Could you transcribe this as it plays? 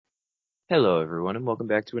Hello, everyone, and welcome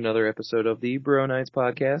back to another episode of the Bro Nights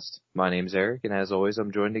podcast. My name's Eric, and as always,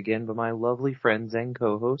 I'm joined again by my lovely friends and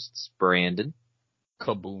co-hosts, Brandon,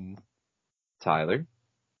 Kaboom. Tyler,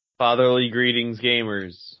 Fatherly greetings,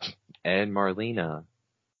 gamers. and Marlena.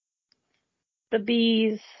 The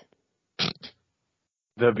bees.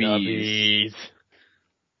 The Bees.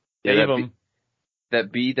 Yeah, Save 'em.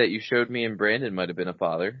 that bee that you showed me and Brandon might have been a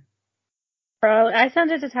father. Bro, I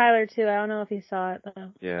sent it to Tyler too. I don't know if he saw it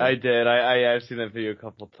though. Yeah. I did. I've seen that video a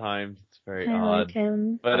couple times. It's very I odd. like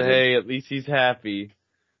him. But hey, at least he's happy.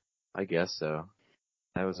 I guess so.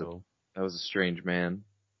 That was a strange man.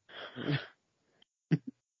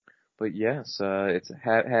 But yes, it's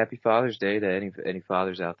happy Father's Day to any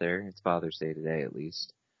fathers out there. It's Father's Day today, at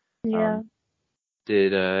least. Yeah.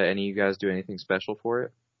 Did any of you guys do anything special for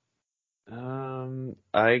it?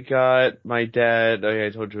 I got my dad, I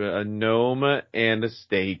told you, a gnome and a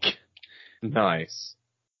steak. Nice.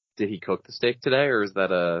 Did he cook the steak today, or is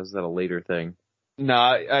that a later thing? No,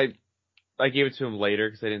 I gave it to him later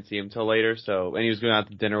because I didn't see him till later. So, and he was going out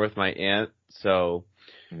to dinner with my aunt. So,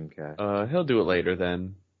 Okay. he'll do it later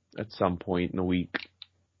then, at some point in the week.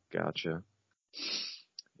 Gotcha.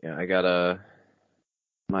 Yeah, I got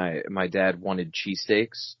my dad wanted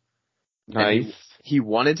cheesesteaks. Nice. He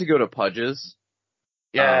wanted to go to Pudge's.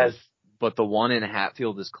 Yes. But the one in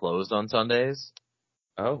Hatfield is closed on Sundays,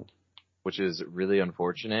 Oh. which is really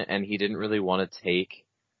unfortunate. And he didn't really want to take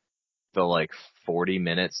the 40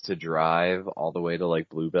 minutes to drive all the way to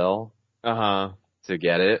Bluebell Uh-huh. to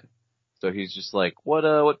get it. So he's just like,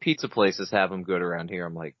 what pizza places have them good around here?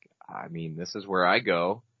 I'm like, I mean, this is where I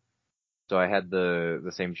go. So I had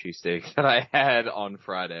the same cheesesteak that I had on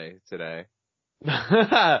Friday today.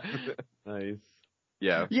 Nice.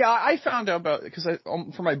 Yeah. Yeah, I found out about because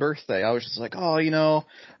for my birthday, I was just like,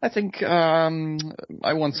 I think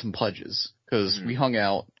I want some Pudges because we hung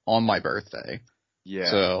out on my birthday. Yeah.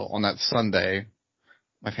 So on that Sunday,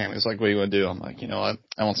 my family was like, "What do you want to do?" I'm like, what?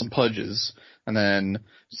 I want some Pudges, and then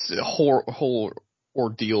a whole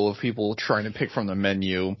ordeal of people trying to pick from the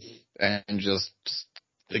menu and just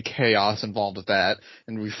the chaos involved with that.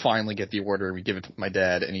 And we finally get the order. We give it to my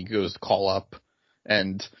dad, and he goes to call up,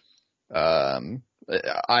 and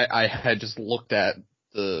I had just looked at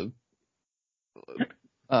the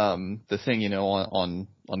thing,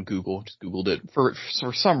 on Google, just Googled it for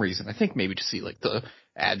some reason. I think maybe to see the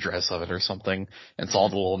address of it or something, and saw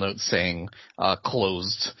the little note saying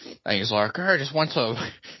closed. And he's like, I just went to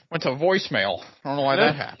voicemail. I don't know why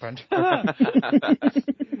that happened.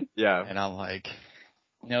 Yeah. And I'm like,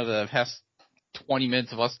 the past 20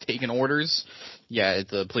 minutes of us taking orders,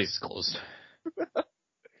 the place is closed.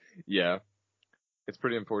 Yeah. It's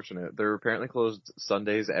pretty unfortunate. They're apparently closed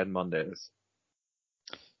Sundays and Mondays.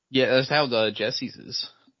 Yeah, that's how Jesse's is.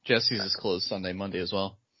 Jesse's is closed Sunday, Monday as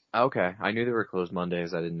well. Okay. I knew they were closed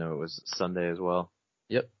Mondays. I didn't know it was Sunday as well.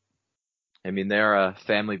 Yep. I mean, they're a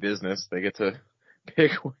family business. They get to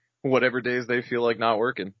pick whatever days they feel like not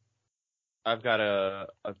working. I've got a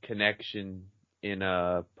connection in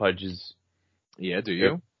Pudge's. Yeah, do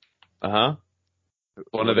you? Uh-huh.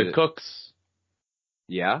 One of the cooks.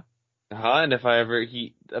 Yeah? Uh-huh, and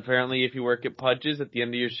apparently if you work at Pudge's at the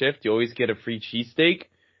end of your shift, you always get a free cheesesteak.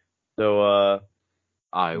 So,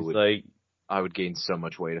 I would gain so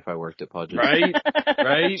much weight if I worked at Pudge's. Right?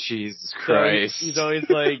 Right? Jesus So Christ. he's always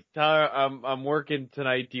like, Tyler, I'm working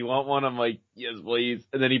tonight. Do you want one? I'm like, yes, please.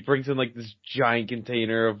 And then he brings in this giant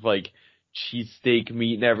container of cheesesteak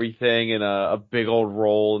meat and everything, and a big old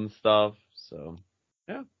roll and stuff. So,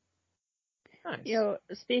 yeah. Nice. Yo,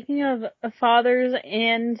 speaking of fathers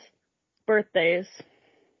and birthdays,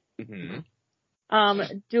 Mm-hmm.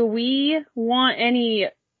 do we want any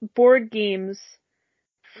board games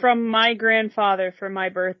from my grandfather for my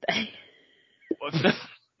birthday?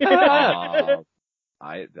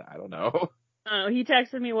 I don't know. Oh, he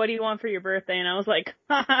texted me, "What do you want for your birthday?" And I was like,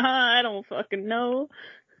 I don't fucking know.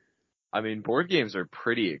 I mean, board games are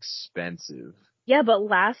pretty expensive. Yeah, but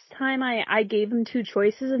last time I gave him two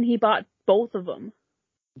choices and he bought both of them.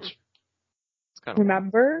 It's kind of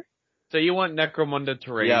Remember? So you want Necromunda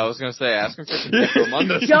Terrain? Yeah, I was gonna say, ask him for some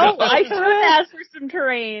Necromunda. No, I could ask for some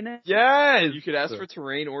terrain. Yes! You could ask for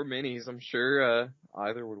terrain or minis. I'm sure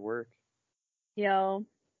either would work. Yo,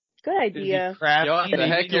 good idea. What the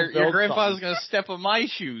heck? Your grandfather's gonna step on my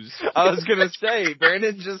shoes. I was gonna say,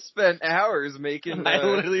 Brandon just spent hours making. I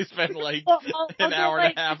literally spent Well, I'll an get, hour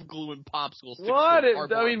and a half gluing popsicle sticks. What? to a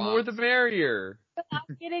cardboard More the box. merrier.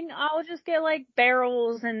 I'll just get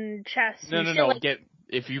barrels and chests. and shit.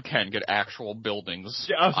 If you can, get actual buildings.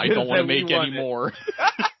 Yeah, I was I gonna don't want say to make we want any it. more.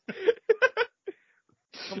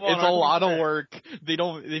 Come on, It's a lot of 100%. work. They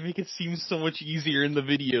make it seem so much easier in the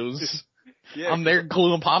videos. Yeah, I'm there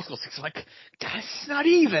gluing popsicle sticks. Like, guys, it's not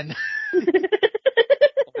even.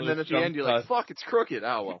 and then at the end you're like, fuck, it's crooked.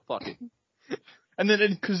 Oh well, fuck it. And then,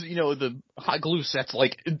 because, the hot glue set's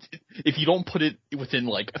like, if you don't put it within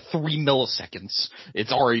like 3 milliseconds,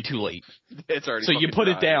 it's already too late. It's already. So you fucking put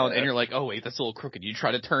it done, down yeah. and you're like, oh wait, that's a little crooked. You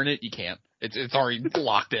try to turn it, you can't. It's already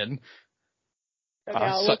locked in. Okay,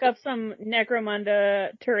 I'll look up some Necromunda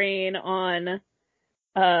terrain on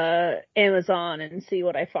Amazon and see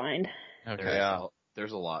what I find. Okay.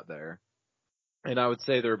 There's a lot there. And I would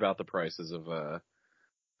say they're about the prices of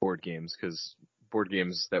board games, because board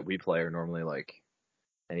games that we play are normally like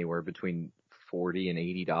anywhere between $40 and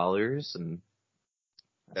 $80, and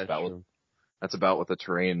that's about what the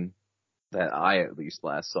terrain that I at least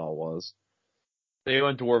last saw was. They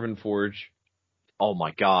went Dwarven Forge. Oh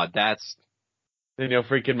my god, that's... Then you'll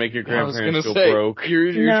freaking make your I was grandparents gonna go say, broke.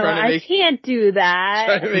 You're No, trying to make I can't do that.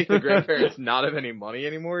 trying to make the grandparents not have any money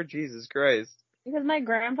anymore? Jesus Christ. Because my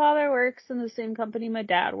grandfather works in the same company my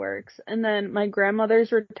dad works, and then my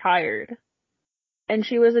grandmother's retired, and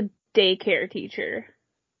she was a daycare teacher.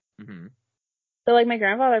 Mm-hmm. So like my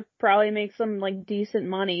grandfather probably makes some like decent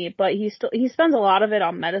money, but he spends a lot of it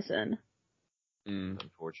on medicine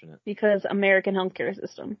Unfortunate. because American healthcare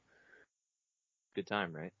system. Good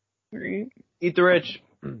time, right? Right. Eat the rich.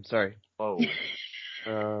 Sorry. Oh,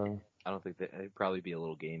 Uh, I don't think that it'd probably be a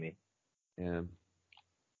little gamey. yeah.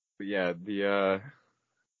 But yeah,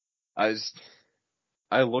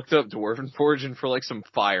 I looked up Dwarven Forge, and for like some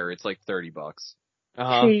fire, it's like $30.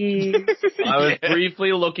 Uh-huh. Jeez. I was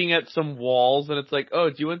briefly looking at some walls, and it's like, oh,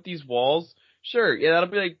 do you want these walls? Sure. Yeah, that'll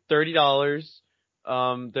be like $30.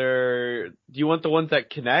 Do you want the ones that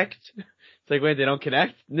connect? It's like, wait, they don't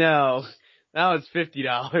connect? No. Now it's $50.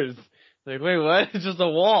 It's like, wait, what? It's just a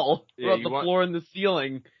wall. Yeah, What about the floor and the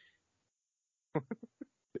ceiling?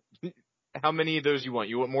 How many of those you want?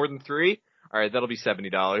 You want more than 3? Alright, that'll be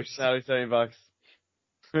 $70. That'll be $70.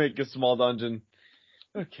 Make a small dungeon.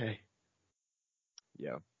 Okay.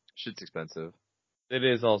 Yeah. Shit's expensive. It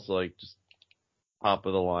is also like just top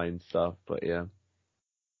of the line stuff, but yeah.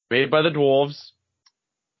 Made by the dwarves.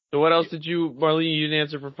 So what else did you, Marlene, you didn't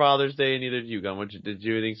answer for Father's Day, and neither did you, Gun. Did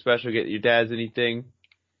you do anything special? Get your dad's anything?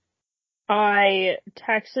 I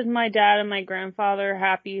texted my dad and my grandfather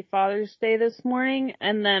Happy Father's Day this morning,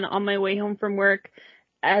 and then on my way home from work,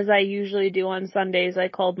 as I usually do on Sundays, I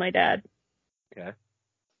called my dad. Okay.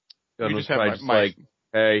 Gun We was just have probably my- like,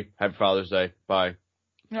 hey, happy Father's Day. Bye.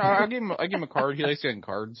 No, I gave him a card. He likes getting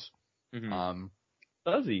cards. Mm-hmm.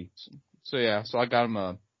 Does he? So yeah, so I got him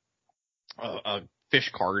a fish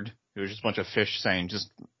card. It was just a bunch of fish saying just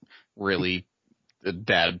really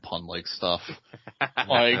dad pun like stuff.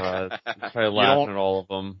 Like Probably laughing at all of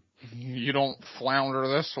them. you don't flounder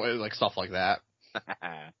this way, like stuff like that.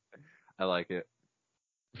 I like it.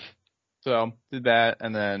 So did that,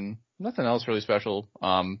 and then nothing else really special.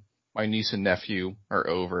 My niece and nephew are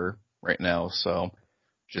over right now, so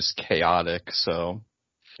just chaotic. So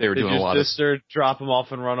they were Did doing a lot your of. sister drop him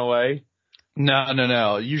off and run away?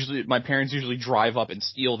 No. Usually, my parents usually drive up and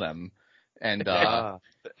steal them, and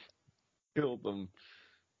Killed them.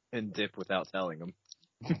 And dip without telling them.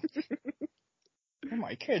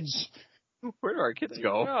 my kids. Where do our kids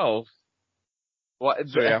go? No. What?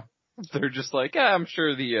 So yeah. They're just like, I'm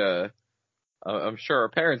sure I'm sure our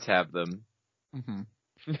parents have them.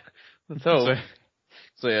 Mm-hmm. Let's hope.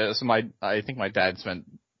 So I think my dad spent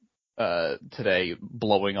today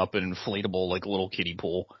blowing up an inflatable like little kiddie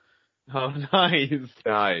pool. Oh, nice.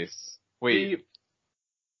 Nice. Wait,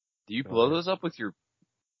 do you blow those up with your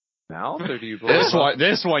mouth, or do you blow This them one,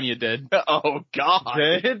 this one you did. up? Oh God!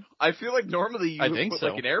 Did? I feel like normally you I would think put so.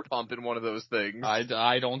 like an air pump in one of those things.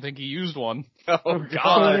 I don't think he used one. Oh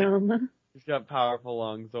God, Damn. He's got powerful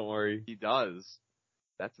lungs, don't worry. he does.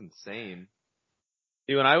 That's insane.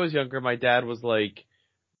 See, when I was younger, my dad was like,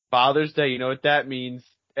 Father's Day, you know what that means?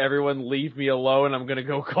 Everyone leave me alone, I'm gonna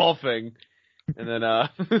go golfing. And then,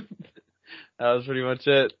 that was pretty much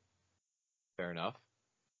it. Fair enough.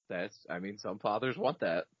 Some fathers want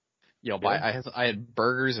that. Yo, but I had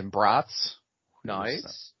burgers and brats.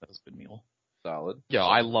 Nice. That was a good meal. Solid. Yo,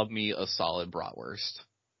 I love me a solid bratwurst.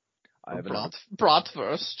 I haven't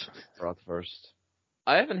Bratwurst. Brought first.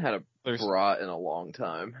 I haven't had a There's- brat in a long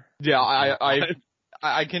time. Yeah,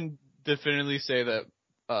 I can definitively say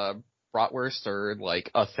that bratwurst are like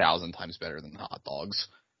 1,000 times better than hot dogs.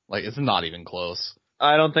 Like it's not even close.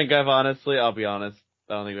 I don't think I'll be honest,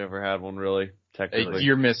 I don't think I've ever had one really, technically.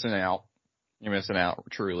 You're missing out. You're missing out,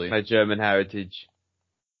 truly. My German heritage.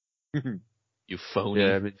 You phony.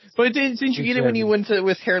 Yeah, But didn't you get it when you went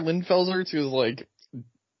with Herr Lindfelser to his like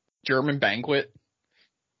German banquet?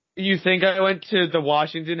 You think I went to the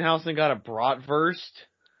Washington House and got a bratwurst?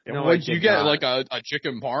 No, What'd I did you get? not. Like a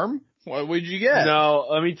chicken parm? What would you get? No,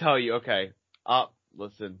 let me tell you. Okay.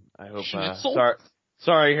 Listen. I hope. Schnitzel?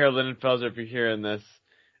 Sorry, Herr Lindenfelser, if you're hearing this.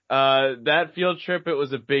 That field trip,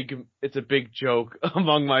 it's a big joke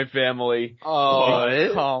among my family. Oh,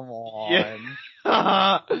 What? come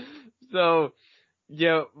on. So,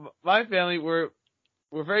 yeah, my family, we're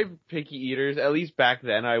very picky eaters. At least back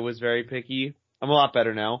then I was very picky. I'm a lot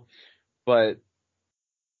better now. But,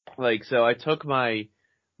 like, so I took my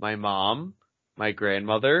mom, my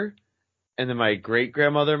grandmother, and then my great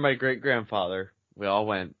grandmother, my great grandfather. We all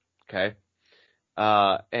went, okay?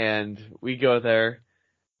 And we go there,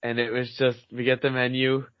 and it was just, we get the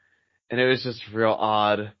menu, and it was just real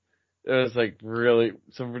odd. It was like really,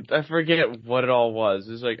 I forget what it all was.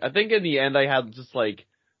 It was like, I think in the end I had just like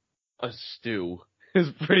a stew is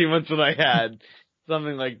pretty much what I had.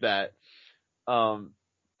 Something like that.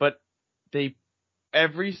 But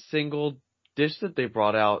every single dish that they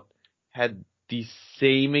brought out had the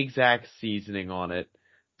same exact seasoning on it.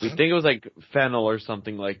 We think it was like fennel or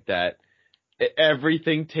something like that.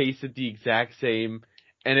 Everything tasted the exact same.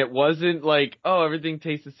 And it wasn't like, oh, everything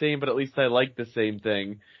tastes the same, but at least I like the same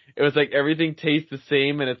thing. It was like everything tastes the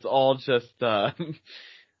same and it's all just,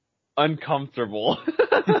 uncomfortable.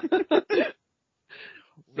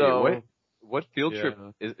 So, Wait, what field yeah. trip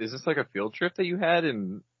is this? Like a field trip that you had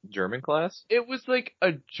in German class? It was like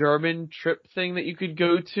a German trip thing that you could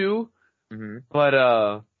go to, Mm-hmm. but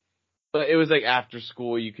it was like after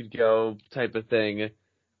school you could go type of thing.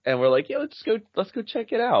 And we're like, yeah, let's go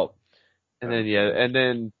check it out. And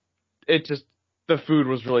then, the food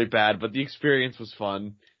was really bad, but the experience was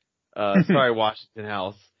fun. Sorry, Washington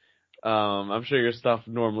House. I'm sure your stuff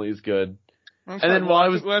normally is good. And then while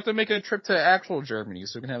we'll have to make a trip to actual Germany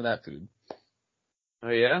so we can have that food. Oh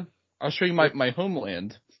yeah? I'll show you my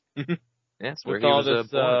homeland. Yes, where With he all was this,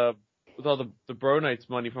 born. with all the Bro Nights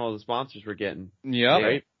money from all the sponsors we're getting. Yep.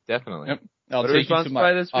 Right? Definitely. Yep. I'll What are we take you to sponsored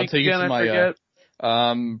by this I'll week take you again? to I my forget.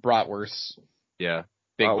 bratwurst. Yeah.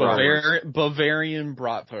 Big Oh, bratwurst. Bavarian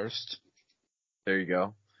bratwurst. There you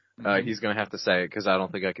go. Mhm. He's gonna have to say it because I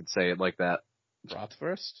don't think I could say it like that.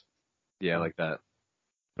 Bratwurst? Yeah, like that.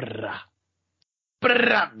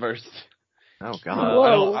 Bratwurst. Oh God.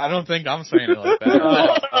 Whoa. I don't think I'm saying it like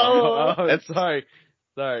that. That's sorry.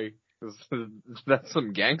 That's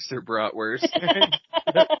some gangster bratwurst.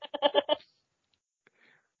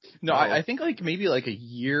 No, I think like maybe like a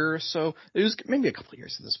year or so. It was maybe a couple of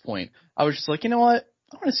years at this point. I was just like, you know what?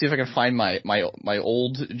 I want to see if I can find my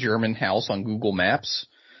old German house on Google Maps.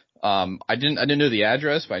 I didn't know the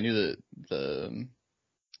address, but I knew the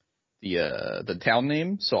town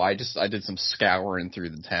name. So I did some scouring through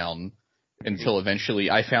the town until eventually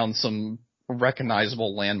I found some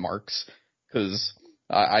recognizable landmarks because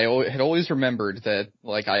I had always remembered that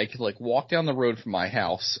like I could like walk down the road from my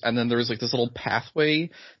house and then there was like this little pathway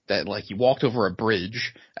that like you walked over a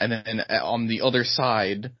bridge and then on the other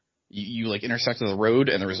side you like intersected the road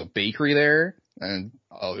and there was a bakery there and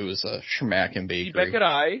it was a Schmacken Die bakery.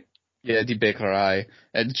 Bäckerei. Yeah, Die Bäckerei.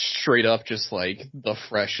 And straight up just like the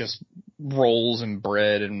freshest rolls and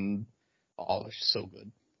bread and it was just so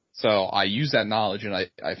good. So I used that knowledge and I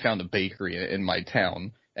found a bakery in my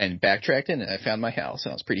town and backtracked in and I found my house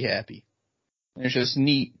and I was pretty happy. And it's just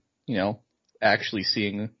neat, actually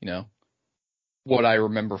seeing, what I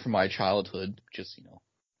remember from my childhood just,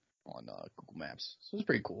 on Google Maps. So it's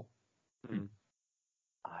pretty cool.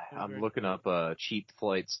 I'm looking up cheap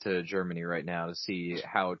flights to Germany right now to see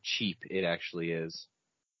how cheap it actually is.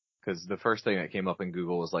 Because the first thing that came up in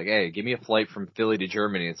Google was like, hey, give me a flight from Philly to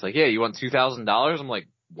Germany. It's like, yeah, you want $2,000? I'm like,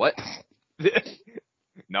 what?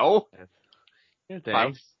 No? Yeah,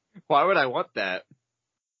 thanks. Why would I want that?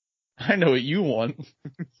 I know what you want.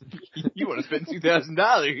 You want to spend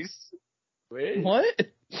 $2,000? Wait. What?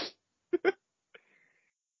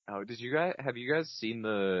 Oh, have you guys seen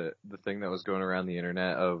the thing that was going around the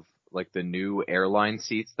internet of like the new airline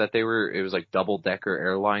seats that it was like double decker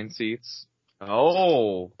airline seats?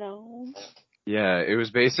 Oh. No. Yeah, it was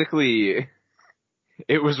basically,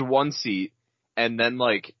 it was one seat and then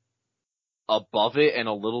like above it and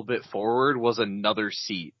a little bit forward was another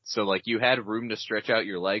seat. So like you had room to stretch out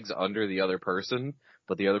your legs under the other person,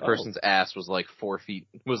 but the other person's ass was like 4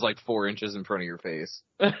 inches in front of your face.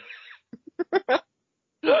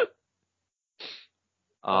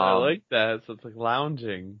 I like that. So it's like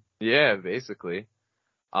lounging. Yeah, basically.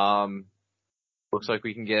 Looks like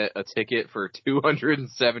we can get a ticket for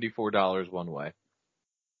 $274 one way.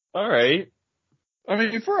 All right. I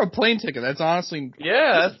mean, for a plane ticket, that's honestly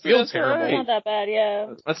Yeah, feels that's all terrible. right. Not that bad,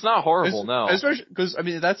 yeah. That's not horrible, no. Especially because I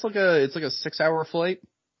mean that's like it's like a 6-hour flight.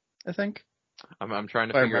 I think. I'm trying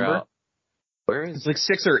to If I figure remember. out where It's is like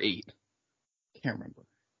 6 or 8. Can't remember.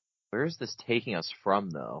 where is this taking us from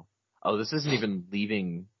though? Oh, this isn't even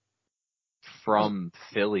leaving from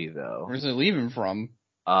Philly though. Where's it leaving from?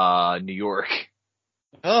 New York.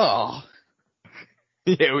 Oh.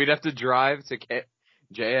 Yeah, we'd have to drive to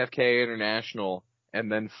JFK International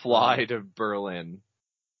and then fly to Berlin.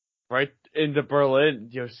 Right into Berlin.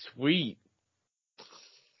 Yo, sweet.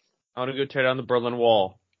 I want to go tear down the Berlin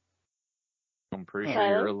Wall. I'm pretty Oh. sure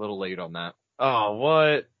you're a little late on that. Oh,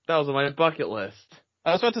 what? That was on my bucket list.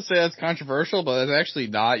 I was about to say that's controversial, but it's actually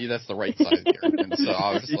not. That's the right side here. And so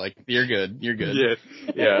I was just like, you're good. You're good.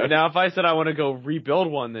 Yeah. Now, if I said I want to go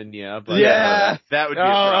rebuild one, then yeah. But Yeah. That would be a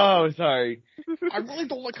problem. Oh, sorry. I really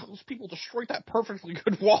don't like how those people destroyed that perfectly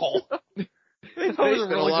good wall. They was a spent a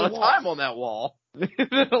really lot good of wall. time on that wall.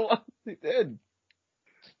 They did.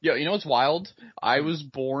 Yo, you know what's wild? I was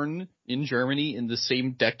born in Germany in the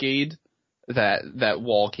same decade that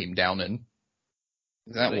wall came down in.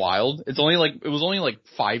 Isn't that Really? wild? It was only like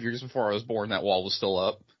 5 years before I was born that wall was still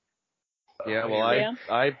up. Yeah, well, Yeah.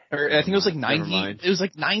 Or I think it was like Never 90. mind. It was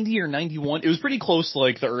like 90 or 91. It was pretty close to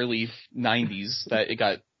like the early 90s that it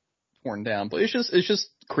got torn down. But it's just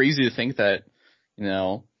crazy to think that, you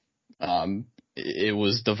know, it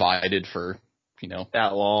was divided for, you know,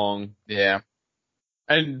 that long. yeah.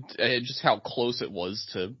 And just how close it was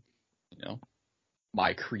to, you know,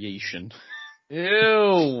 my creation.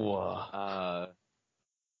 Ew.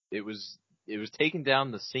 It was taken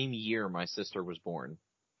down the same year my sister was born.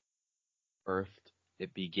 Earthed.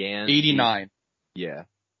 It began 89. Yeah.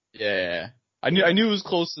 Yeah. I knew it was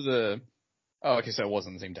close to the. Oh, okay, so it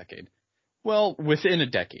wasn't the same decade. Well, within a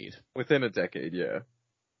decade. Within a decade, yeah.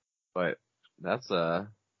 But that's I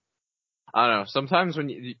don't know. Sometimes when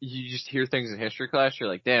you just hear things in history class, you're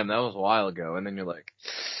like, "Damn, that was a while ago," and then you're like,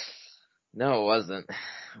 "No, it wasn't.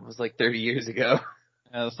 It was like 30 years ago."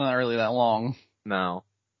 Yeah, it's not really that long. No,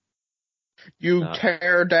 You No.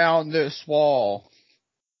 tear down this wall.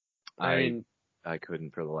 I mean, I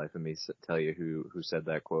couldn't for the life of me tell you who said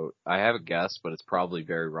that quote. I have a guess, but it's probably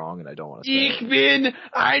very wrong, and I don't want to say Ich it. bin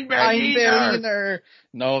ein Berliner. Berliner.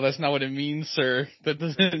 No, that's not what it means, sir. That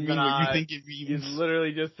doesn't mean what you not. think it You means.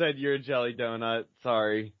 literally just said you're a jelly donut.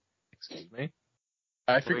 Sorry. Excuse me.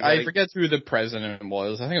 I gotta- forget who the president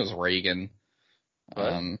was. I think it was Reagan.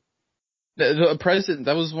 What? The president,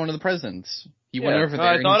 that was one of the presidents. He went over there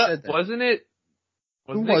I and thought he said that. wasn't it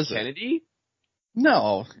was it? Kennedy?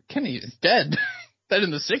 No, Kennedy is dead. Dead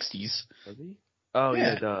in the 60s. Was he? Oh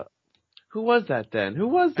Yeah. yeah. Duh. Who was that then? Who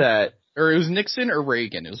was that? Or it was Nixon or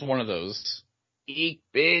Reagan. It was one of those. Ich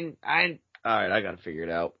bin ein. All right, I gotta figure it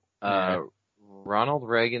out. Ronald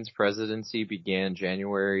Reagan's presidency began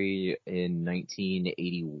January in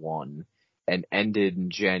 1981 and ended in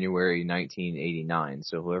January 1989.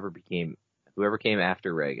 So whoever came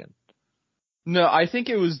after Reagan. No, I think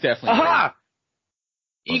it was definitely Aha!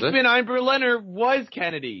 Was Ich it? bin ein Berliner was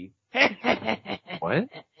Kennedy. What?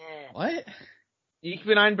 What? Ich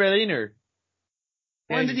bin ein Berliner.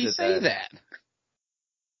 When Yeah, did he said say that?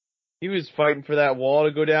 He was fighting for that wall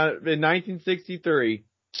to go down in 1963.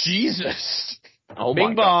 Jesus. Oh Bing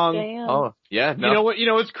my bong. Damn. God. Oh yeah. No. You know what? You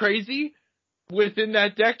know what's crazy? Within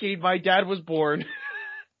that decade, my dad was born.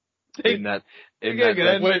 In that. Okay,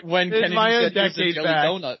 good. When It's Kennedy my own said he was a decade jelly back.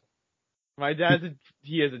 donut. My dad's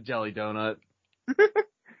he is a jelly donut.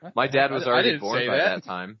 My dad was I already didn't born say by that. that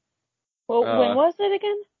time. Well, when was it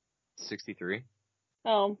again? 63.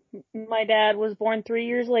 Oh, my dad was born 3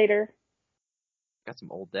 years later. Got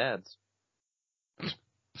some old dads.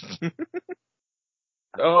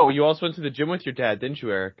 Oh, you also went to the gym with your dad, didn't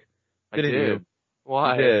you, Eric? I Didn't did. you?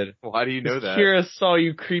 Why? You did. Why do you know that? Kira saw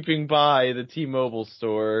you creeping by the T-Mobile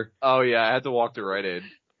store. Oh yeah, I had to walk to Rite Aid.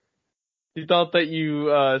 He thought that you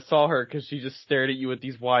saw her because she just stared at you with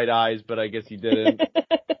these wide eyes, but I guess you didn't.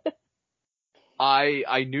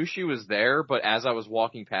 I knew she was there, but as I was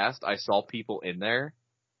walking past, I saw people in there,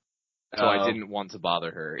 so I didn't want to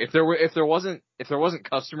bother her. If there wasn't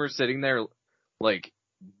customers sitting there, like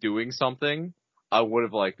doing something, I would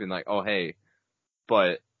have like been like, oh hey,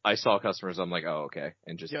 but I saw customers. I'm like, oh okay,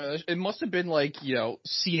 and just Yeah, it must have been like, you know,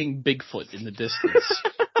 seeing Bigfoot in the distance.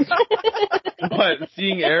 What?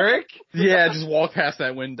 Seeing Eric? Yeah, just walk past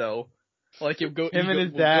that window. Like it go Him he and go-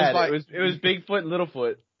 his dad. goes by- It was Bigfoot and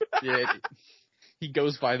Littlefoot. Yeah, he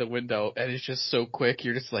goes by the window and it's just so quick.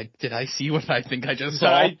 You're just like, did I see what I think I just Did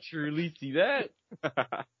saw? I truly see that?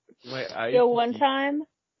 My eyes. Yo, one time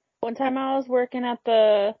I was working at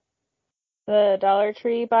the Dollar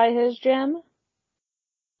Tree by his gym,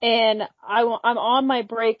 and I'm on my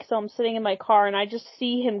break, so I'm sitting in my car, and I just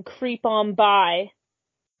see him creep on by,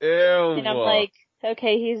 Ew. and I'm like,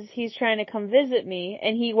 okay, he's trying to come visit me,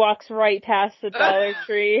 and he walks right past the Dollar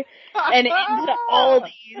Tree and into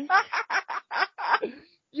Aldi's.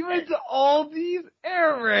 You went to Aldi's,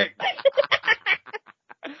 Eric.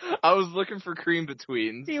 I was looking for cream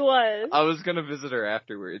betweens. He was. I was gonna visit her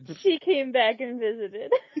afterwards. He came back and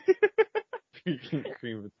visited.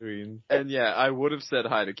 Cream between. And yeah, I would have said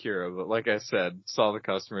hi to Kira, but like I said, saw the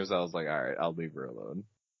customers, I was like, alright, I'll leave her alone.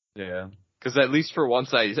 Yeah. Cause at least for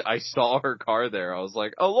once I saw her car there, I was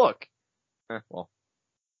like, oh look! Well.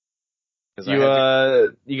 You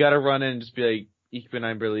gotta run in and just be like, Ich bin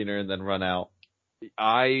ein Berliner, and then run out.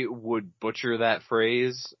 I would butcher that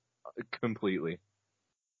phrase completely.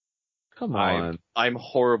 Come on. I'm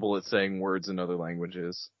horrible at saying words in other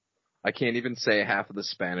languages. I can't even say half of the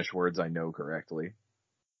Spanish words I know correctly.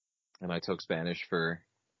 And I took Spanish for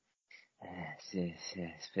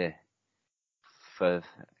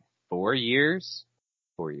 4 years?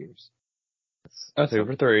 4 years. That's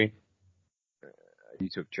over 3. You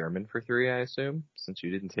took German for 3, I assume, since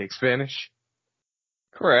you didn't take Spanish?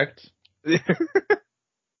 Correct.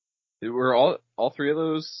 Were all 3 of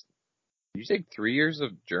those, did you take 3 years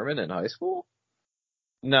of German in high school?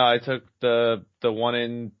 No, I took the one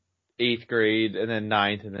in 8th grade, and then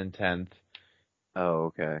 9th, and then 10th. Oh,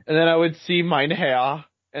 okay. And then I would see mein Herr,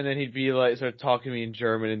 and then he'd be like, start talking to me in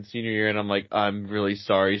German in senior year, and I'm like, I'm really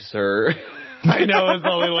sorry, sir. I know it was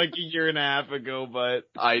only like a year and a half ago, but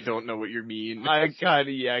I don't know what you mean. I kind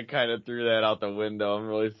of threw that out the window. I'm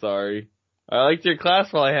really sorry. I liked your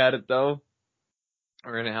class while I had it, though.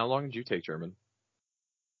 Alright, how long did you take German?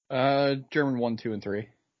 German 1, 2, and 3.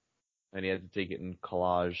 And he had to take it in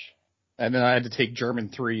collage. And then I had to take German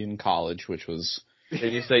 3 in college, which was...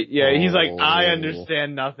 And you say, yeah, he's like, I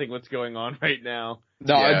understand nothing what's going on right now.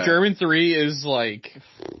 No, Yeah. German 3 is like...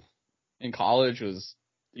 In college was...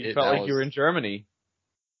 You felt like you were in Germany.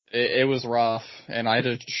 It was rough, and I had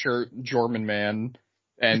a shirt German man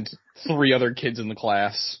and 3 other kids in the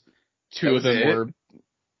class. 2 of them were...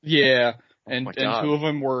 Yeah, and 2 of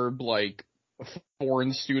them were like...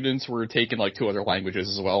 foreign students were taking like 2 other languages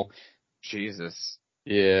as well. Jesus.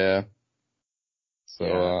 Yeah.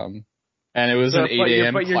 So, and it was an 8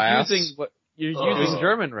 a.m. class. You're using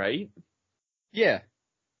German, right? Yeah.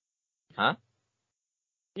 Huh?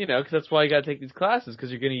 You know, because that's why you gotta take these classes, because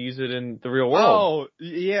you're gonna use it in the real world. Oh,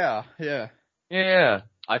 yeah. Yeah.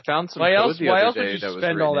 I found some Why code else the would other you day that was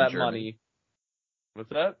spend written all in that German. money? What's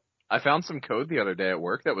that? I found some code the other day at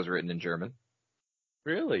work that was written in German.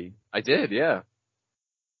 Really? I did, yeah.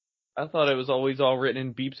 I thought it was always all written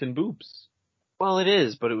in beeps and boops. Well, it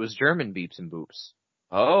is, but it was German beeps and boops.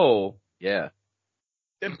 Oh. Yeah.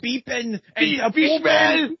 The beeping and the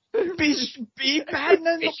beeping, beeping and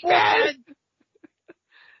the booping.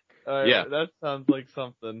 Yeah. That sounds like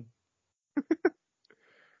something.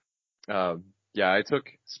 Yeah, I took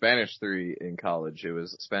Spanish 3 in college. It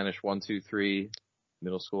was Spanish 1, 2, 3,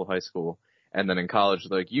 middle school, high school. And then in college,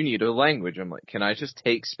 they're like, you need a language. I'm like, can I just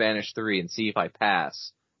take Spanish 3 and see if I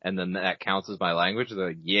pass? And then that counts as my language? They're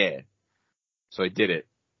like, yeah. So I did it.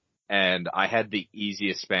 And I had the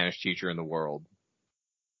easiest Spanish teacher in the world.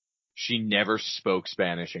 She never spoke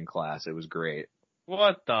Spanish in class. It was great.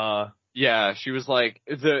 What the? Yeah, she was like,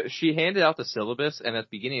 she handed out the syllabus, and at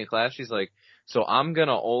the beginning of class, she's like, so I'm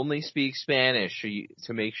gonna only speak Spanish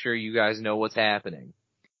to make sure you guys know what's happening.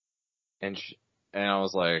 And I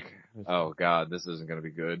was like, oh god, this isn't gonna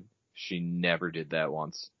be good. She never did that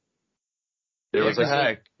once. There was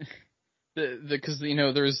heck. Because you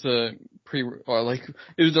know there's the it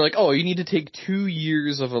was like, oh, you need to take 2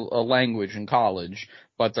 years of a language in college,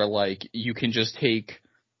 but they're like, you can just take,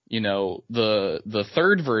 you know, the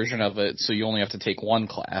third version of it, so you only have to take 1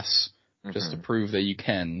 class just to prove that you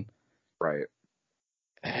can. Right.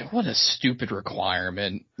 What a stupid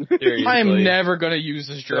requirement. Seriously. I am never gonna use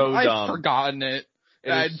this German. So I've dumb. forgotten it.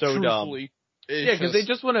 It is so dumb. Yeah, because they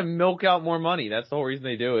just want to milk out more money. That's the whole reason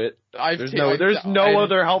they do it. There's no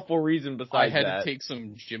other helpful reason besides that. I had to take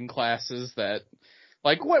some gym classes that,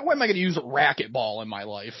 like, what am I going to use racquetball in my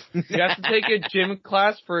life? You have to take a gym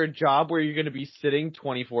class for a job where you're going to be sitting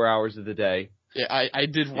 24 hours of the day. Yeah, I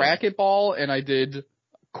did racquetball and I did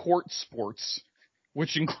court sports,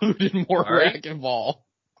 which included more racquetball.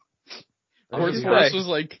 Court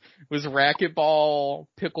sports was racquetball,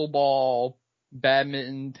 pickleball,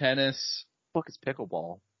 badminton, tennis. What the fuck is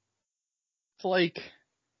pickleball?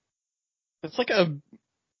 It's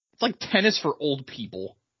like tennis for old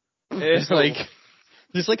people. It's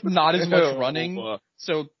like not as much running,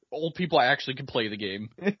 so old people actually can play the game.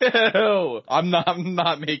 Ew. I'm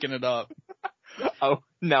not making it up. Oh,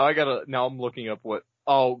 now I'm looking up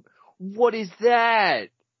what is that?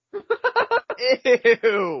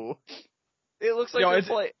 Ew. It looks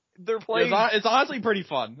like they're playing. It's honestly pretty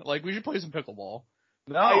fun. Like, we should play some pickleball.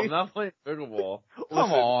 No, I'm not playing pickleball.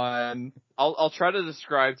 Come on. I'll try to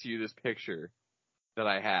describe to you this picture that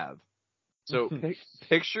I have. So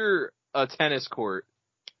picture a tennis court,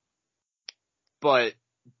 but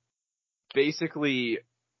basically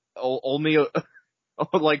only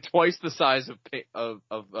like twice the size of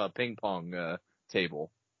a ping pong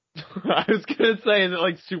table. I was gonna say, is it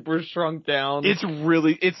like super shrunk down? It's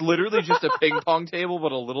literally just a ping pong table,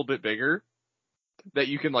 but a little bit bigger that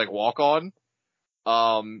you can like walk on.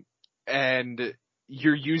 And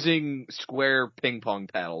you're using square ping pong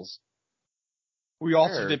paddles. We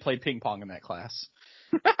also did play ping pong in that class.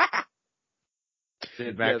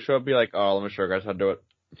 Did Max show up and be like, oh, let me show you guys how to do it?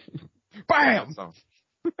 Bam!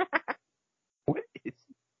 What is...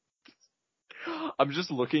 I'm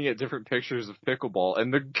just looking at different pictures of pickleball,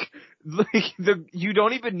 and you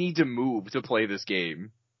don't even need to move to play this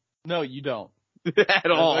game. No, you don't.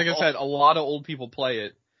 At all. Like I said, a lot of old people play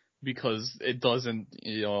it because it doesn't,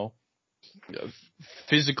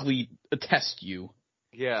 physically test you.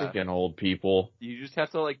 Yeah. Freaking old people. You just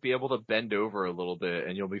have to like be able to bend over a little bit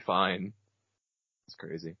and you'll be fine. It's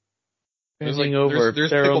crazy. There's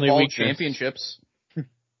there's pickleball championships.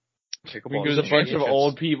 There's a bunch of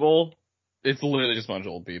old people. It's literally just a bunch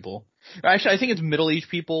of old people. Actually, I think it's middle-aged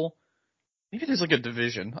people. Maybe there's like a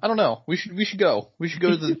division. I don't know. We should go. We should go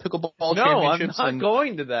to the pickleball championships. No, I'm not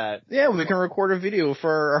going to that. Yeah, we can record a video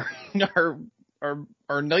for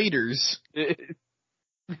our nighters.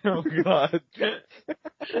 Oh God.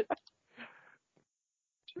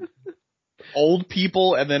 Old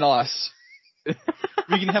people and then us.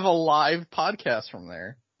 We can have a live podcast from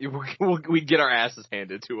there. We'd get our asses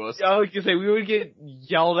handed to us. I was gonna say, we would get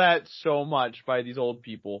yelled at so much by these old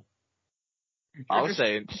people. I was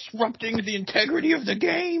saying disrupting the integrity of the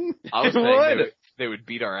game. I was saying they would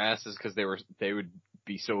beat our asses because they would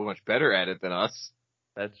be so much better at it than us.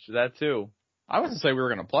 That's that too. I wasn't say we were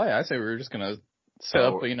gonna play. I say we were just gonna set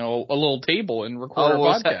up, a little table and record a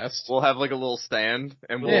podcast. We'll have like a little stand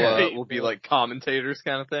and we'll be like commentators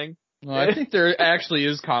kind of thing. Well, I think there actually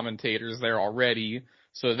is commentators there already,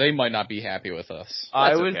 so they might not be happy with us.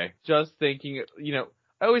 I was just thinking,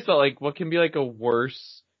 I always thought like, what can be like a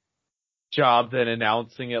worse job than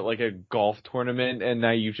announcing at like a golf tournament, and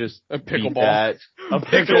now you just a pickleball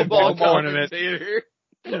tournament.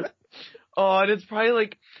 Oh, and it's probably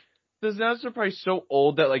like those announcers are probably so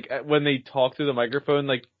old that like when they talk through the microphone,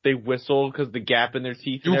 like they whistle because the gap in their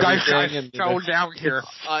teeth. You and guys everything, go down here.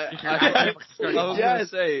 I was gonna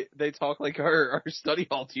say they talk like our study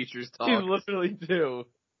hall teachers talk. They literally do.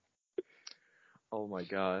 Oh my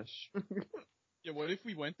gosh. Yeah, what if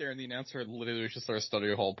we went there and the announcer literally was just our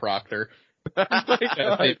study hall proctor?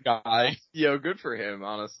 That guy. Yo, good for him,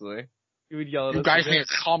 honestly. He would yell at us. You guys need to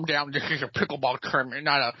calm down. This is a pickleball tournament,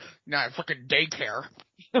 not a freaking daycare.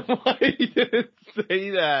 He didn't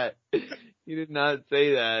say that. He did not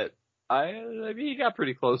say that. I mean, he got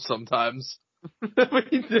pretty close sometimes. But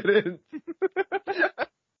he didn't.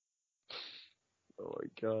 Oh my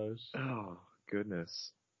gosh. Oh,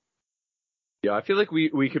 goodness. Yeah, I feel like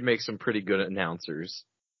we could make some pretty good announcers.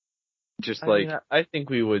 Just I think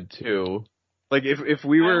we would too. Like if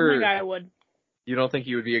we were. I don't think I would. You don't think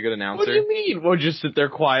you would be a good announcer? What do you mean? We'll just sit there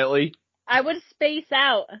quietly. I would space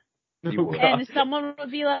out. You would. And someone would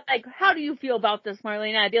be like, how do you feel about this,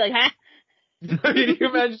 Marlena? I'd be like, huh? Can you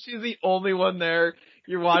imagine she's the only one there?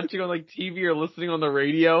 You're watching on like TV or listening on the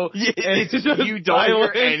radio. Yeah, and it's just you don't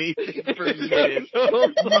hear anything for minutes.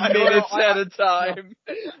 Minutes at a time.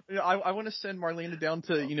 I want to send Marlena down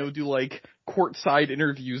to, do like courtside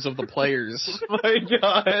interviews of the players. Oh my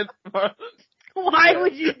God. Why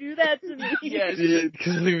would you do that to me? Yes,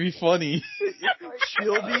 because it'd be funny.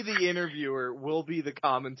 She'll be the interviewer. We'll be the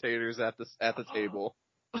commentators at the table.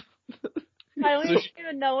 I don't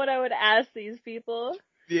even know what I would ask these people.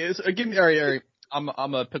 Yes, all right. I'm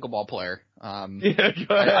a pickleball player. Yeah,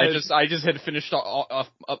 go ahead. I just had finished up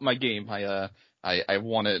my game. I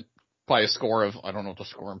won it by a score of, I don't know what the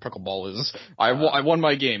score in pickleball is. I won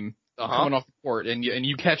my game coming off the court, and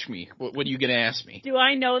you catch me. What are you gonna ask me? Do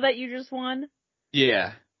I know that you just won?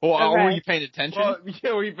 Yeah. Well, okay. Were you paying attention? Well,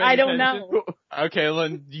 yeah, were you paying I don't attention? know. Okay,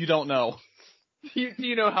 then you don't know. Do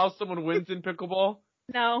you know how someone wins in pickleball?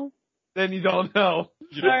 No. Then you don't know.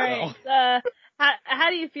 You don't All right. How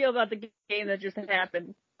do you feel about the game that just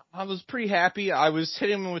happened? I was pretty happy. I was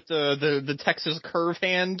hitting him with the Texas curve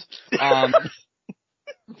hand.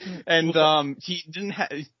 And he didn't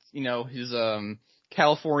have, his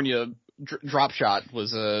California drop shot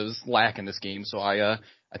was lacking this game, so I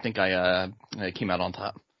think I came out on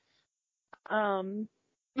top.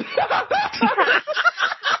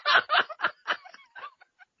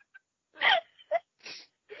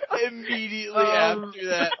 Immediately after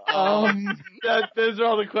that. Those are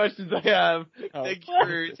all the questions I have. Thank you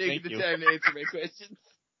for taking the time to answer my questions.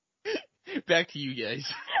 Back to you guys.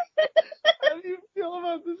 How do you feel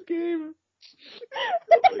about this game?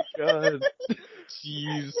 Oh my god.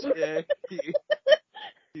 Jeez. Yeah,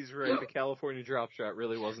 he's right. The California drop shot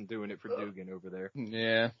really wasn't doing it for Dugan over there.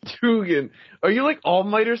 Yeah. Dugan. Are you like All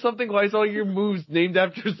Might or something? Why is all your moves named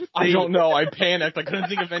after a state? I don't know. I panicked. I couldn't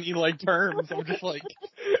think of any terms. I'm just like,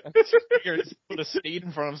 I just figured just put a state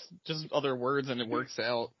in front of just other words and it works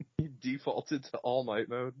out. He defaulted to All Might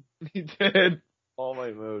mode. He did. All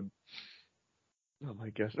Might mode. Oh my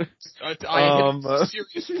gosh. I hit a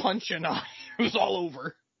serious punch and it was all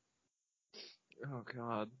over. Oh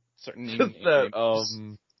god. Certain Just that,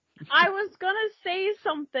 I was gonna say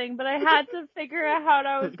something, but I had to figure out how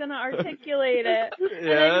I was gonna articulate it. And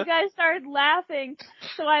then you guys started laughing,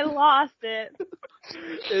 so I lost it.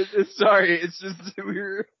 Sorry, it's just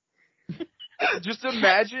we're. Just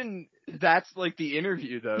imagine that's like the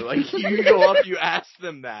interview though. Like you go up, you ask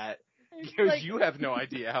them that because like, you have no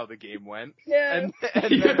idea how the game went, Yeah.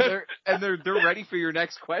 and they're ready for your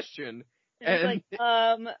next question. And it's like,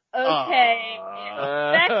 okay.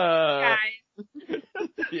 Next, guys.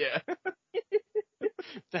 Yeah.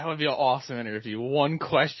 That would be an awesome interview. One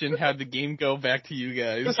question, have the game go back to you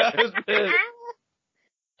guys.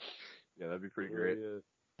 Yeah, that'd be pretty great.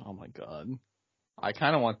 Oh my god. I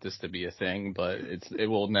kind of want this to be a thing, but it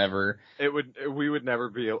will never. We would never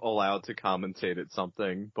be allowed to commentate at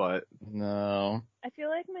something, but No. I feel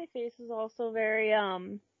like my face is also very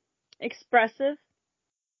expressive.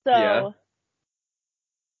 So Yeah.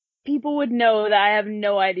 people would know that I have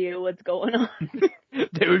no idea what's going on.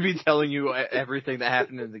 they would be telling you everything that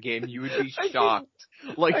happened in the game. You would be shocked,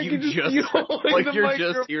 like I you can just just see holding like the you're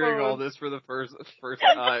just hearing microphone. all this for the first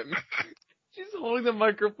time. She's holding the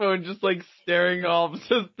microphone, just like staring off,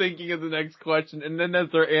 just thinking of the next question, and then as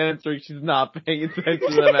they're answering, she's not paying attention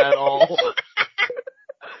to them at all.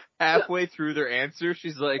 Halfway through their answer,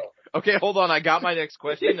 she's like, "Okay, hold on, I got my next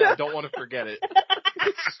question. And I don't want to forget it."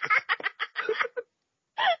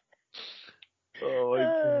 Oh my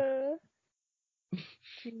god.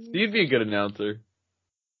 You'd be a good announcer.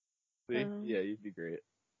 See? Um, Yeah, you'd be great.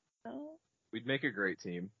 Oh. We'd make a great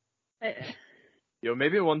team. I-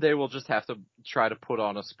 Maybe one day we'll just have to try to put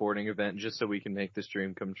on a sporting event just so we can make this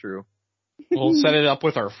dream come true. We'll set it up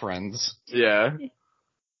with our friends. Yeah.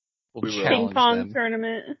 We'll We will. Ping challenge pong them.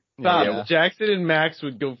 tournament. Stop. Yeah. Jackson and Max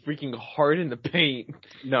would go freaking hard in the paint.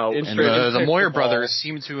 No. And And Straight the to Moyer pickleball. brothers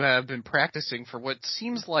seem to have been practicing for what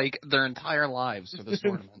seems like their entire lives for this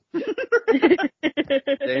tournament.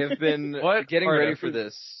 They have been What? getting Hard ready effort. for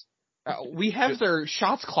this. We have their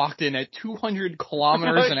shots clocked in at 200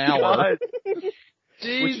 kilometers an hour. God.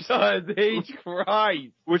 Jesus H. Christ.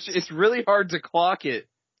 Which it's really hard to clock it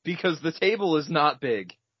because the table is not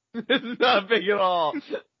big. This is not big at all.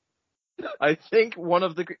 I think one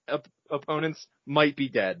of the opponents might be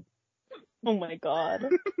dead. Oh my god.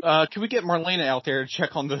 Can we get Marlena out there to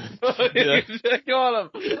check on Check on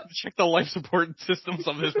him. check the life support systems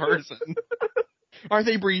of this person? Are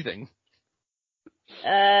they breathing?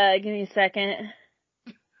 Give me a second.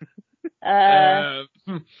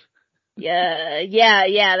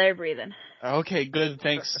 Yeah, they're breathing. Okay, good,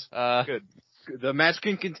 thanks. Good. The match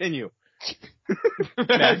can continue.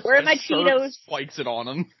 Max Where are my just sort of Cheetos? Spikes it on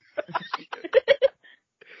him.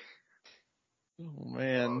 Oh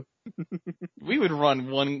man. We would run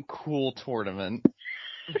one cool tournament.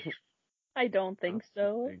 I don't think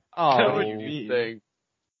so. Oh, That would be thing.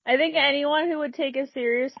 I think anyone who would take it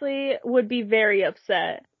seriously would be very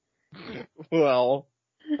upset. Well,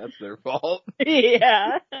 that's their fault.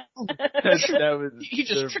 Yeah. That was he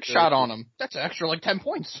just trick shot on him. That's an extra 10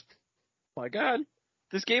 points. My God.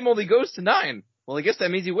 This game only goes to 9. Well, I guess that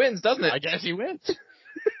means he wins, doesn't it? I guess he wins.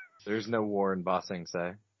 There's no war in Ba Sing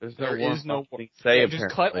Se. There is no say.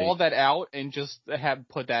 Just cut all that out and just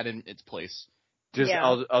put that in its place. Just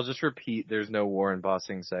Yeah. I'll just repeat. There's no war in Ba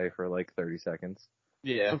Sing Se for 30 seconds.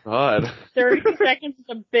 Yeah. God. 30 seconds is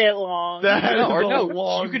a bit long. That is Or a no,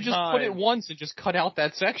 long you could just time. put it once and just cut out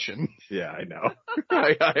that section. Yeah, I know.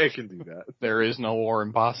 I can do that. There is no war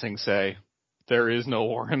in Ba Sing Se. There is no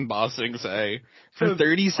war in Ba Sing Se. For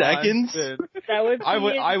 30 seconds? That would be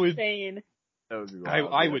I would- insane. That would be I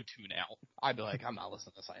wild. would tune out. I'd be like, I'm not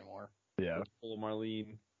listening to this anymore. Yeah. Full of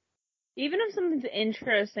Marlene. Even if something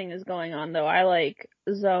interesting is going on, though, I like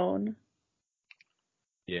zone.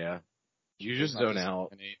 Yeah. You just Not zone out.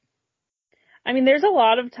 discriminate. I mean, there's a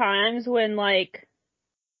lot of times when, I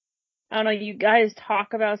don't know, you guys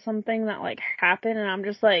talk about something that, happened, and I'm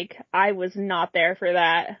just like, I was not there for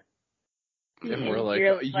that. And we're like,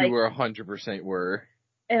 You're you were 100% were.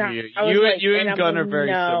 And I was you like, you and and I'm Gunn are like, very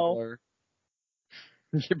no. similar.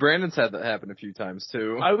 Brandon's had that happen a few times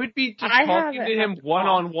too. I would be just I talking haven't to him had to one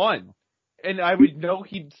on one, and I would know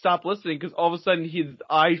he'd stop listening because all of a sudden his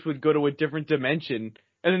eyes would go to a different dimension,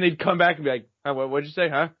 and then they'd come back and be like, "What'd you say,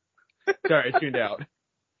 huh?" Sorry, I tuned out.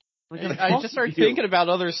 Like, I just start thinking about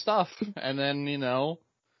other stuff, and then,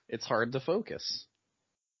 it's hard to focus.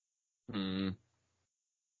 Because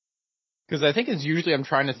I think it's usually I'm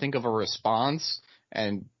trying to think of a response,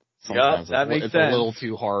 and sometimes that makes it's sense. a little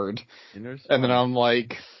too hard. And then I'm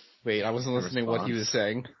like, wait, I wasn't listening to what he was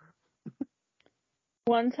saying.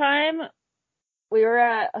 One time, we were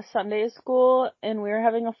at a Sunday school, and we were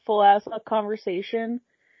having a full-ass conversation,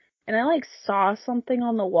 and I, saw something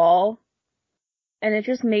on the wall, and it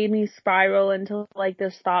just made me spiral into,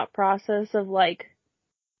 this thought process of,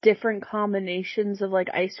 different combinations of,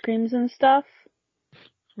 ice creams and stuff.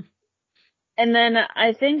 And then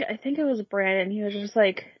I think it was Brandon. He was just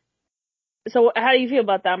like, so how do you feel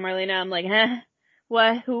about that, Marlena? I'm like, huh?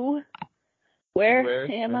 What? Who?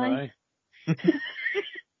 Where am I?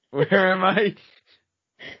 Where am I?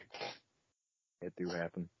 It do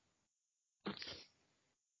happen.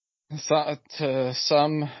 So, to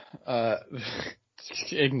some,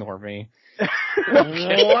 ignore me.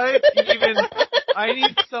 What even? I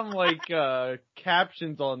need some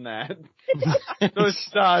captions on that.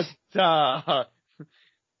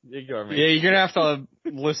 Ignore me. Yeah, you're gonna have to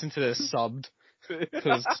listen to this subbed.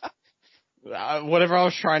 Because whatever I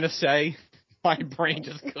was trying to say, my brain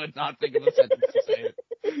just could not think of a sentence to say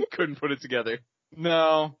it. Couldn't put it together.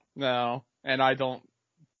 No. And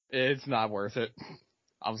it's not worth it.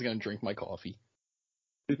 I was gonna drink my coffee.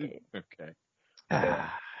 Okay.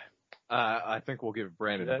 I think we'll give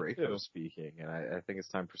Brandon a break from speaking, and I think it's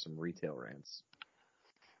time for some retail rants.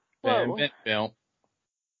 Whoa. No.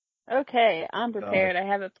 Okay, I'm prepared. I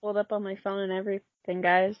have it pulled up on my phone and everything,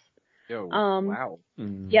 guys. Yo, wow.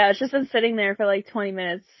 Yeah, it's just been sitting there for 20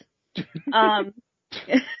 minutes.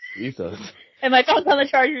 Jesus. And my phone's on the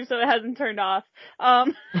charger, so it hasn't turned off.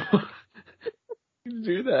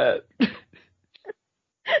 Do that.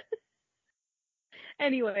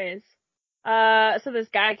 Anyways, so this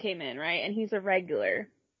guy came in, right? And he's a regular.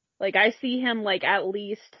 I see him at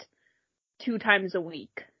least 2 times a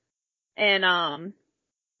week. And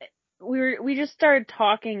we just started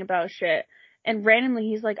talking about shit. And randomly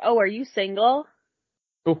he's like, "Oh, are you single?"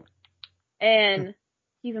 Oh. And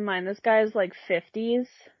keep in mind, this guy's 50s.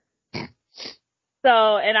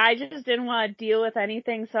 So, and I just didn't want to deal with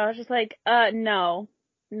anything, so I was just like, no,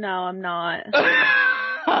 I'm not.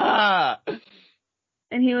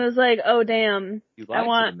 And he was like, "Oh, damn. You lied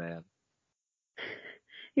to the man."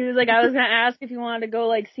 He was like, "I was gonna ask if you wanted to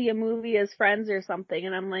go, see a movie as friends or something,"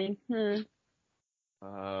 and I'm like,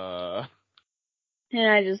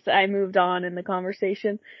 And I moved on in the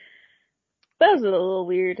conversation. That was a little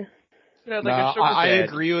weird. Yeah, I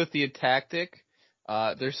agree with the tactic.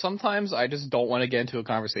 There's sometimes I just don't want to get into a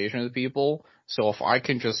conversation with people, so if I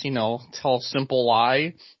can just, tell a simple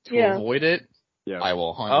lie to avoid it, I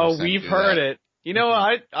will 100%. Oh, we've heard it. You know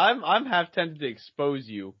what? I'm half tempted to expose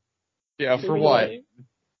you. Yeah, for what?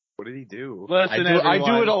 What did he do? Listen, I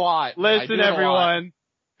do it a lot. Listen, everyone.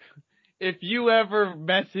 If you ever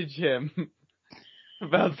message him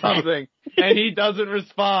about something and he doesn't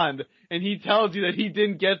respond and he tells you that he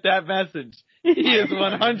didn't get that message, he is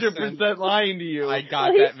 100% lying to you. I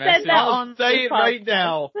got that message. I'll say it right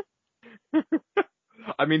now.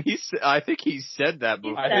 I mean, I think he said that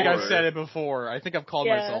before. I think I've said it before. I think I've called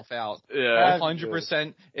myself out. Yeah.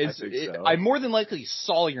 100%. So. I more than likely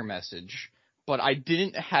saw your message, but I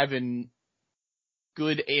didn't have a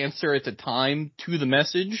good answer at the time to the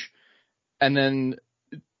message. And then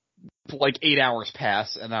 8 hours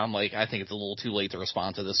pass, and I'm like, I think it's a little too late to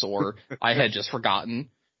respond to this, or I had just forgotten,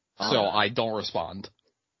 so I don't respond.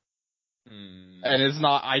 And it's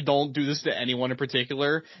not, I don't do this to anyone in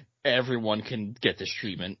particular. Everyone can get this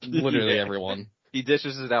treatment. Literally everyone. He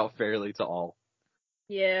dishes it out fairly to all.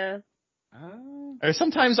 Yeah.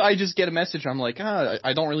 Sometimes I just get a message, I'm like,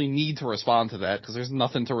 I don't really need to respond to that, because there's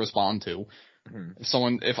nothing to respond to.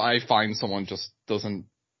 If I find someone just doesn't,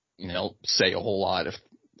 say a whole lot, if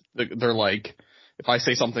they're like, if I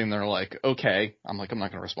say something, they're like, okay, I'm like, I'm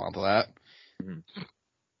not going to respond to that.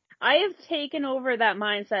 I have taken over that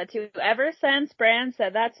mindset too. Ever since Brand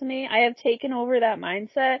said that to me, I have taken over that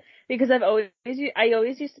mindset because I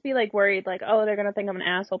always used to be worried, oh, they're gonna think I'm an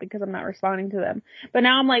asshole because I'm not responding to them. But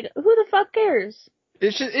now I'm like, who the fuck cares?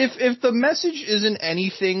 It's just, if the message isn't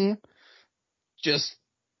anything, just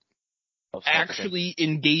actually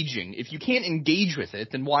engaging. If you can't engage with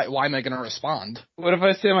it, then why am I gonna respond? What if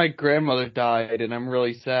I say my grandmother died and I'm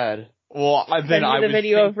really sad? Well, Send then me I the would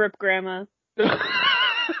video think, of Rip Grandma.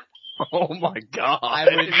 Oh my god. I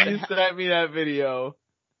would You sent me that video.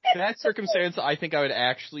 in that circumstance, I think I would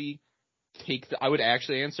actually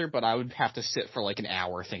answer, but I would have to sit for like an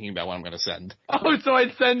hour thinking about what I'm going to send. Oh, so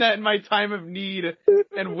I'd send that in my time of need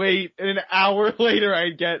and wait, and an hour later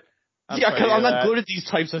I'd get. Yeah, because I'm not good at these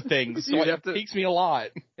types of things, so You'd it have to- takes me a lot.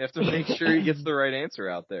 You have to make sure he gets the right answer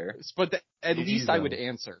out there. But at Jeez, least I would though.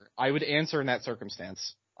 answer. I would answer in that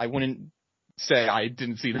circumstance. I wouldn't say I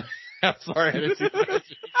didn't see the. I'm sorry, I didn't see the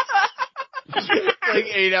message. Like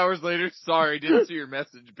 8 hours later, sorry, didn't see your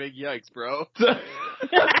message. Big yikes, bro.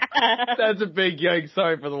 That's a big yikes.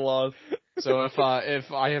 Sorry for the loss. So if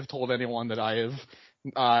I have told anyone that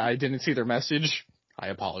I didn't see their message, I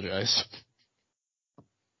apologize.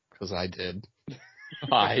 Because I did.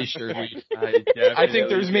 I sure did. I think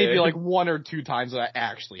there's maybe like 1 or 2 times that I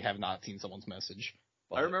actually have not seen someone's message.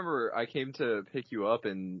 But I remember I came to pick you up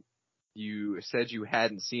and you said you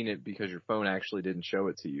hadn't seen it because your phone actually didn't show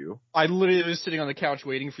it to you. I literally was sitting on the couch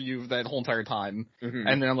waiting for you that whole entire time. Mm-hmm.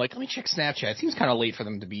 And then I'm like, let me check Snapchat. It seems kind of late for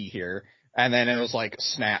them to be here. And then it was like,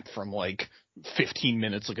 snap from like 15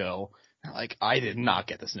 minutes ago. Like, I did not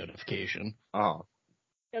get this notification. Oh.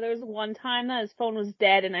 Yeah, there was one time that his phone was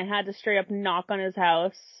dead and I had to straight up knock on his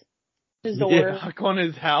house. His door. Yeah, knock on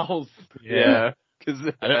his house. Yeah. Cause,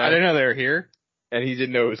 I didn't know they were here. and he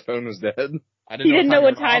didn't know his phone was dead. I He didn't know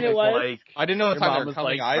what your time mom it was. Like, I didn't know what your time mom they were was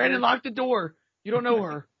coming like, either. Brandon, lock the door. You don't know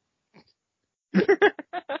her.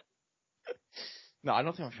 No, I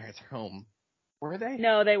don't think my parents are home. Were they?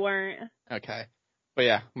 No, they weren't. Okay. But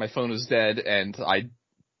yeah, my phone was dead, and I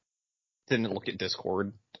didn't look at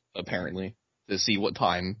Discord, apparently, to see what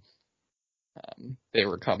time they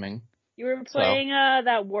were coming. You were playing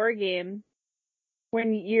that war game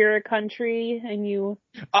when you're a country and you.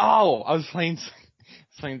 Oh, I was playing,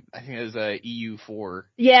 I think it was EU4.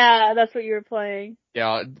 Yeah, that's what you were playing.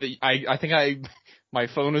 Yeah, I think my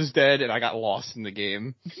phone was dead, and I got lost in the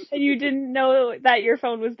game. And you didn't know that your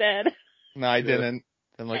phone was dead. No, I didn't.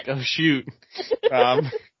 I'm like, oh shoot. Like,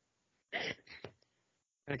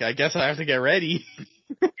 I guess I have to get ready.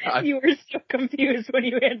 You were so confused when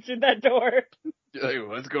you answered that door. You're like,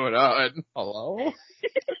 what's going on? Hello?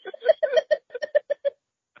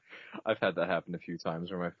 I've had that happen a few times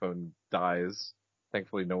where my phone dies.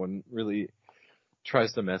 Thankfully, no one really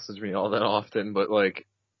tries to message me all that often, but like,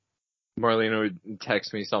 Marlena would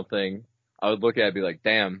text me something. I would look at it and be like,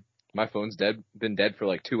 damn, my phone's been dead for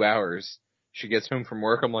like 2 hours. She gets home from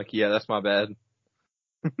work. I'm like, yeah, that's my bad.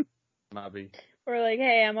 Nobby. Or like,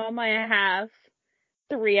 hey, I'm on my half.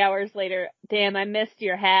 3 hours later, damn, I missed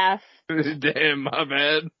your half. Damn, my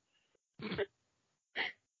bad.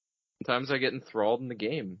 Sometimes I get enthralled in the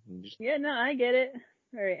game. And just, Yeah, no, I get it.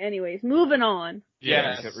 Alright, anyways, moving on.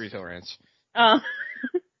 Yeah, retail rants. So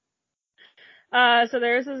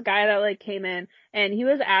there's this guy that like came in and he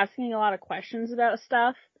was asking a lot of questions about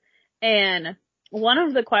stuff. And one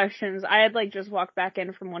of the questions, I had like just walked back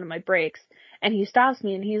in from one of my breaks and he stops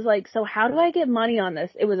me and he's like, so how do I get money on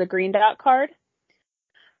this? It was a Green Dot card.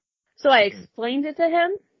 So I explained it to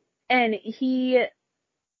him and he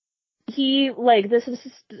like, this is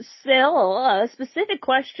still a specific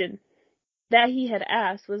question that he had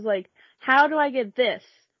asked was like, how do I get this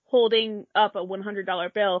holding up a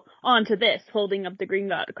 $100 bill onto this holding up the Green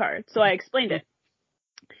Dot card? So I explained it.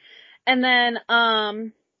 And then,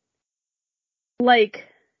 like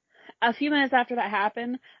a few minutes after that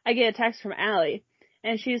happened, I get a text from Allie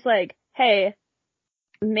and she's like, hey,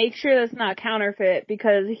 make sure that's not counterfeit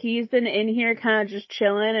because he's been in here kind of just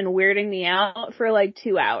chilling and weirding me out for like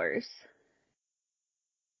 2 hours.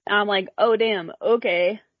 I'm like, oh damn,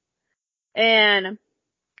 okay. And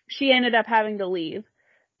she ended up having to leave.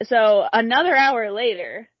 So another hour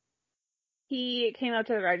later, he came up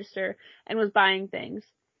to the register and was buying things.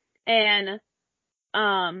 And,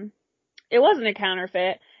 it wasn't a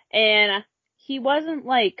counterfeit. And he wasn't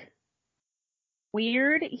like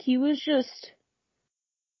weird. He was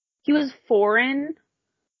foreign.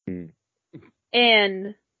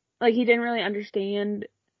 And like he didn't really understand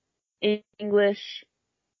English.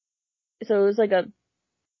 So it was like a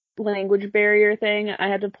language barrier thing. I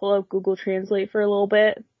had to pull up Google Translate for a little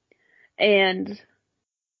bit. And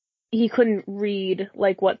he couldn't read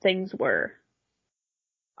like what things were.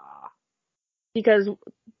 Because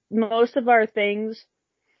most of our things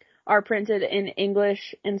are printed in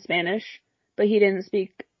English and Spanish, but he didn't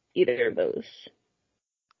speak either of those.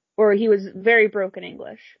 Or he was very broken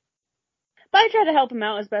English. But I tried to help him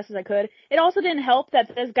out as best as I could. It also didn't help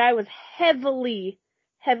that this guy was heavily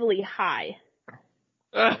high.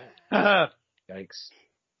 yikes.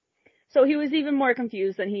 So he was even more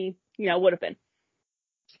confused than he, would have been.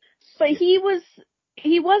 But he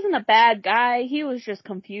wasn't a bad guy. He was just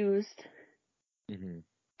confused. Mm-hmm.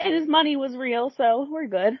 And his money was real, so we're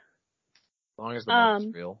good. As long as the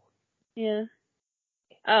money's real. Yeah.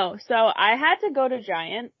 Oh, so I had to go to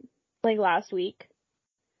Giant, like last week,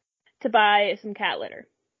 to buy some cat litter.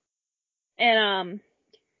 And,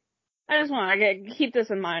 I just want to keep this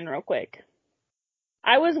in mind real quick.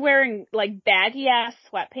 I was wearing, like, baggy-ass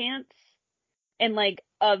sweatpants and, like,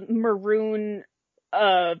 a maroon,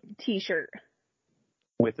 t-shirt.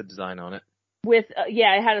 With a design on it. With,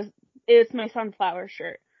 it's my sunflower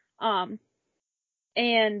shirt. And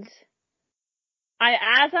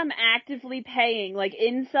as I'm actively paying, like,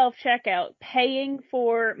 in self-checkout, paying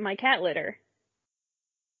for my cat litter,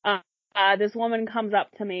 this woman comes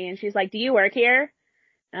up to me and she's like, "Do you work here?"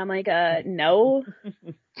 And I'm like, no.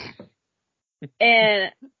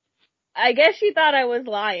 And I guess she thought I was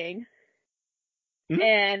lying.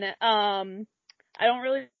 And, I don't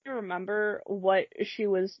really remember what she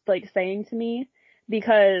was, like, saying to me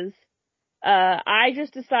because, I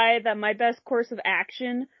just decided that my best course of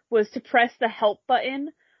action was to press the help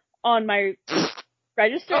button on my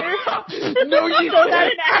register. No, you so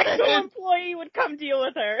that an actual employee would come deal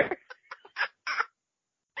with her.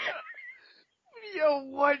 Yo,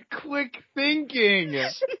 what quick thinking!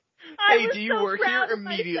 Hey, do you work here?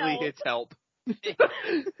 Immediately hits help.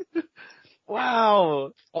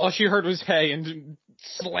 Wow. All she heard was "hey" and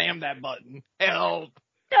slammed that button. Help!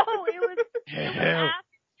 No, it was after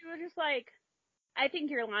she was just like, "I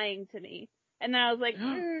think you're lying to me." And then I was like,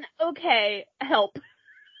 okay, help.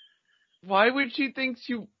 Why would she think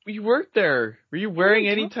you worked there? Were you wearing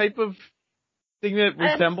any type of thing that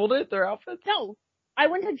resembled it, their outfits? No, I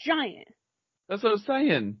went to Giant. That's what I'm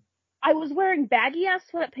saying. I was wearing baggy ass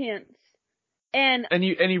sweatpants and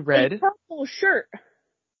Any a red? purple shirt.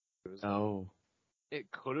 Oh.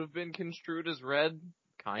 It could have been construed as red,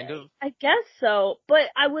 kind of. I guess so, but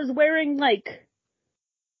I was wearing the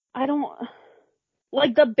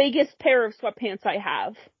biggest pair of sweatpants I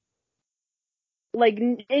have. Like,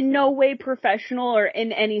 in no way professional or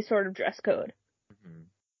in any sort of dress code. Mm-hmm.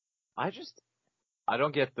 I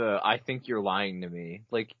don't get I think you're lying to me.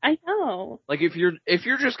 Like, I know. Like, if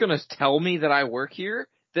you're just gonna tell me that I work here,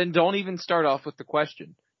 then don't even start off with the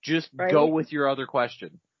question. Just go with your other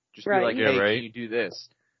question. Just be like, hey, can you do this?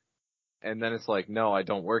 And then it's like, no, I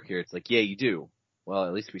don't work here. It's like, yeah, you do. Well,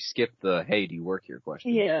 at least we skipped the, hey, do you work here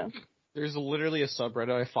question. Yeah. There's literally a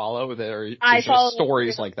subreddit I follow that are follow just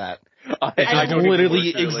stories like that. I It's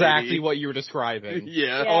literally exactly what you were describing.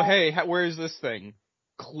 Yeah. Oh, hey, where is this thing?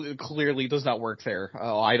 Clearly does not work there.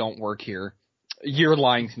 Oh, I don't work here. You're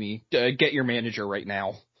lying to me. Get your manager right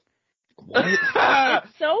now. What?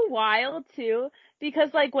 It's so wild, too,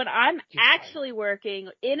 because, like, when I'm actually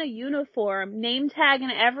working in a uniform, name tag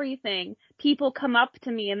and everything, people come up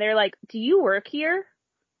to me and they're like, "Do you work here?"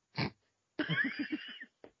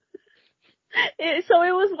 So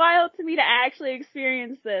it was wild to me to actually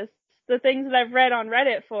experience this, the things that I've read on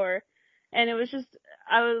Reddit for, and it was just,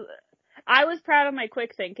 I was proud of my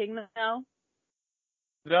quick thinking, though.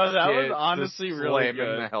 No, that was honestly really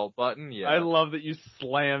good. The help button, yeah. I love that you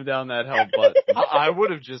slammed down that help button. I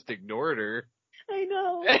would have just ignored her. I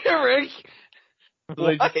know. Eric!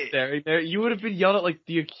 Like, just staring there. You would have been yelled at like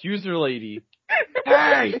the accuser lady.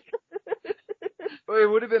 Hey! It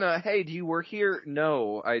would have been hey, do you work here?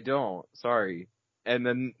 No, I don't. Sorry. And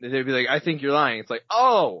then they'd be like, I think you're lying. It's like,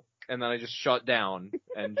 oh! And then I just shut down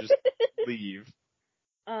and just leave.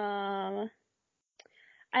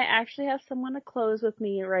 I actually have someone to close with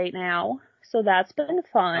me right now, so that's been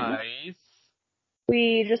fun. Nice.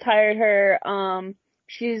 We just hired her.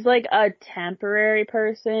 She's like a temporary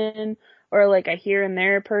person or like a here and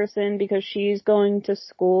there person because she's going to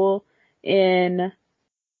school in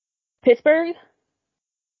Pittsburgh.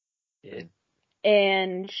 Yeah.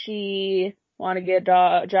 And she wanted to get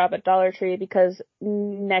a job at Dollar Tree because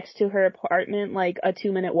next to her apartment, like a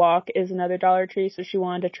 2-minute walk is another Dollar Tree, so she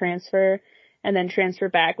wanted to transfer and then transfer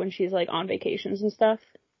back when she's like on vacations and stuff.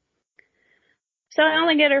 So I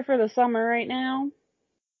only get her for the summer right now.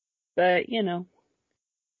 But, you know.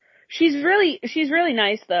 She's really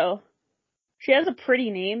nice though. She has a pretty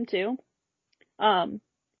name too.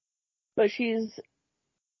 But she's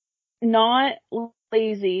not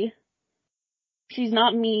lazy. She's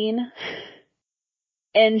not mean.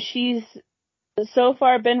 And she's so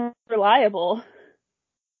far been reliable.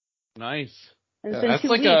 Nice. That's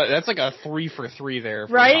like a 3 for 3 there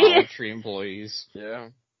for Dollar Tree employees. Yeah.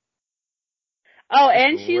 Oh,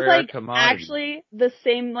 and she's like commodity. actually the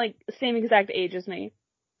same exact age as me.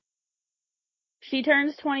 She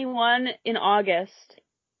turns 21 in August.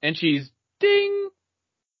 And she's ding.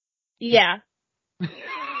 Yeah.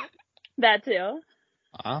 That too.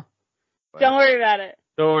 Huh? Don't worry about it.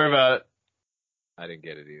 Don't worry about it. I didn't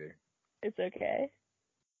get it either. It's okay.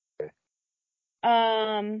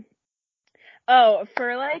 Oh,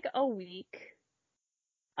 for like a week,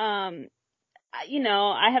 I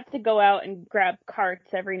have to go out and grab carts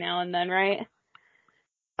every now and then, right?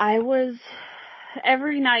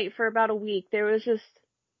 Every night for about a week, there was just,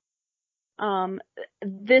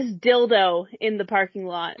 this dildo in the parking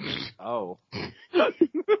lot. Oh,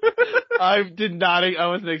 I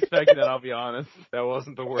wasn't expecting that, I'll be honest. that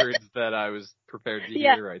wasn't the words that I was prepared to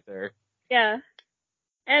Yeah. hear right there. Yeah.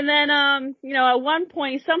 And then, at one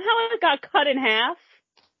point, somehow it got cut in half.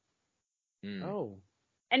 Mm. Oh.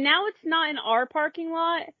 And now it's not in our parking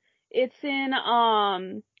lot. It's in,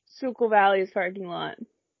 Schuylkill Valley's parking lot.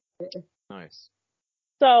 Nice.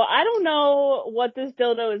 So I don't know what this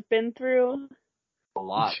dildo has been through. A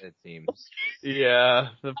lot, it seems. Yeah,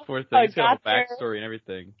 the poor thing. It's got a backstory and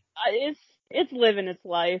everything. It's living its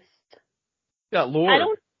life. Got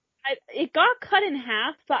lore. It got cut in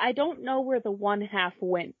half, but I don't know where the one half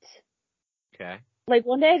went. Okay. Like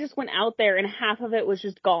one day I just went out there and half of it was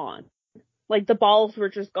just gone. Like the balls were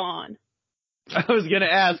just gone. I was gonna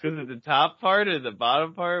ask, was it the top part or the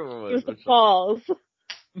bottom part? Or It was the balls.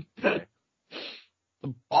 Okay.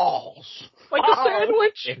 The balls. Like a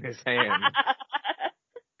sandwich? In his hand.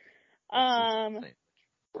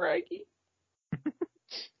 Braggy.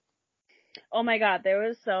 Oh my god,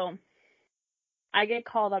 I get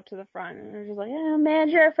called up to the front and they're just like, yeah,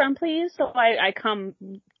 manager up front, please. So I come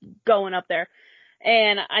going up there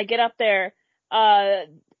and I get up there, our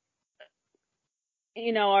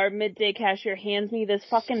midday cashier hands me this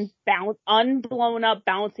fucking unblown up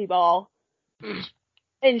bouncy ball.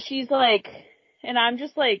 And she's like, and I'm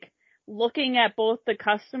just like looking at both the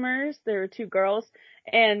customers, there were two girls,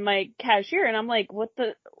 and my cashier, and I'm like, what?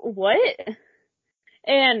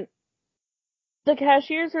 And the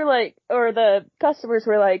cashiers were like, or the customers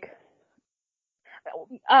were like,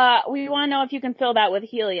 we want to know if you can fill that with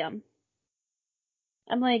helium.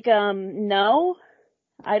 I'm like, no,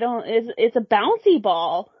 I don't, it's a bouncy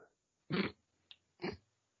ball.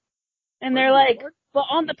 And they're like, but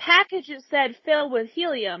on the package it said fill with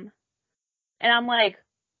helium. And I'm like,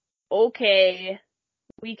 okay,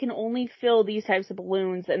 we can only fill these types of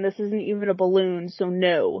balloons, and this isn't even a balloon, so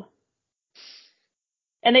no.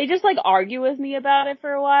 And they just, like, argue with me about it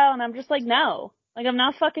for a while, and I'm just like, no. Like, I'm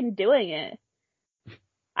not fucking doing it.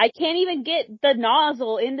 I can't even get the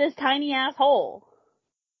nozzle in this tiny ass hole.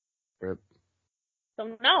 Rip.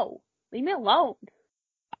 So no. Leave me alone.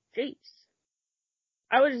 Jeez.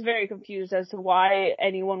 I was just very confused as to why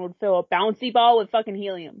anyone would fill a bouncy ball with fucking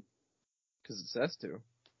helium. Because it says to.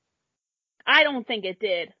 I don't think it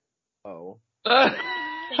did. Oh. I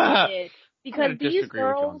think it did. Because these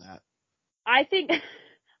girls, I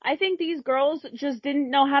think these girls just didn't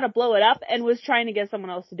know how to blow it up and was trying to get someone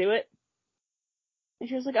else to do it. And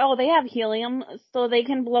she was like, oh, they have helium, so they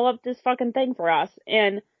can blow up this fucking thing for us.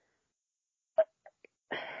 And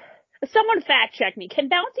someone fact check me. Can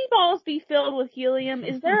bouncy balls be filled with helium?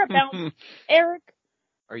 Is there a bounce? Eric,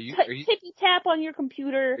 Are you tippy tap on your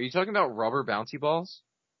computer. Are you talking about rubber bouncy balls?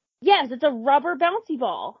 Yes, it's a rubber bouncy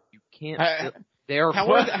ball. You can't. They're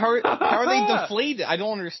How are they deflated? I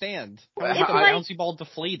don't understand. How is It's a like- bouncy ball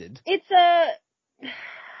deflated? It's a.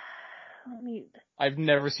 Let me. I've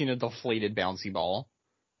never seen a deflated bouncy ball.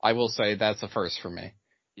 I will say that's a first for me.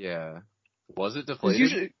 Yeah. Was it 'Cause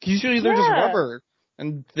deflated? usually they're just Yeah. rubber,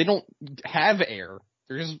 and they don't have air.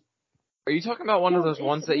 They're just Are you talking about one of No, those it's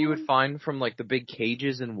ones that you would one- find from like the big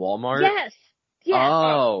cages in Walmart? Yes. Yes.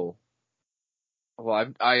 Oh.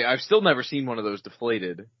 Well, I've still never seen one of those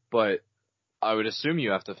deflated, but I would assume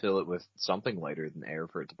you have to fill it with something lighter than air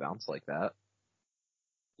for it to bounce like that.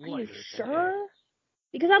 Are you sure?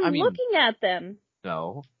 Because I'm mean- looking at them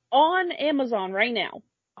No. on Amazon right now,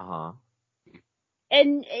 Uh-huh.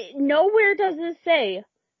 and nowhere does it say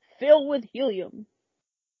fill with helium.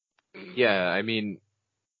 Yeah, I mean,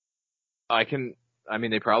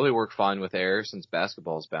 they probably work fine with air since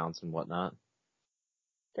basketballs bounce and whatnot.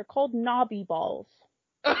 They're called knobby balls.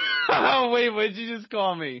 Oh, wait, what did you just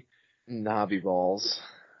call me? Knobby balls.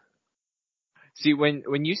 See,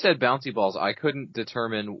 when you said bouncy balls, I couldn't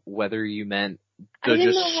determine whether you meant I the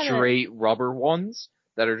didn't just know how to- straight rubber ones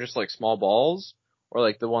that are just like small balls, or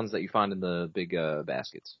like the ones that you find in the big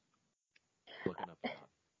baskets. Looking up.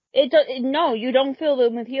 No, you don't fill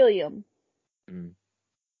them with helium.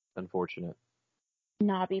 Unfortunate.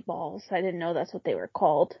 Knobby balls. I didn't know that's what they were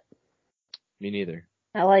called. Me neither.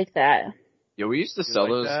 I like that. Yeah, we used to You sell like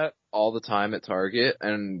those that? all the time at Target,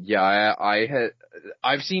 and yeah,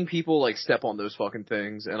 I've seen people like step on those fucking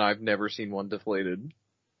things, and I've never seen one deflated.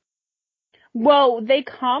 Well, they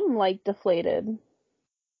come, like, deflated.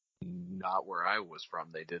 Not where I was from,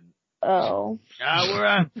 they didn't. Oh. Not where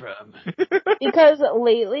I'm from. Because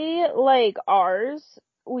lately, like, ours,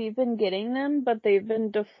 we've been getting them, but they've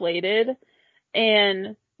been deflated,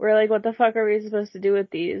 and we're like, what the fuck are we supposed to do with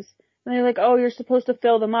these? And they're like, oh, you're supposed to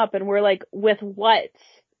fill them up, and we're like, with what?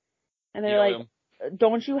 And they're like,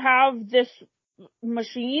 don't you have this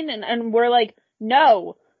machine? And we're like,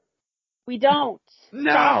 no, we don't.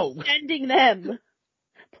 No! Stop sending them.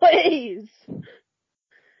 Please.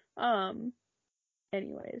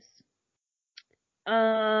 Anyways.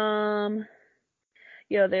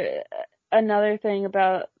 There, another thing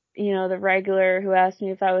about, the regular who asked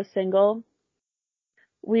me if I was single.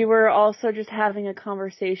 We were also just having a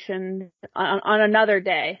conversation on another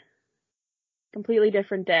day. Completely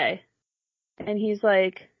different day. And he's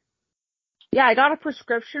like, yeah, I got a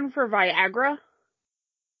prescription for Viagra.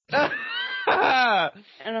 And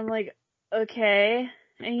I'm like, okay.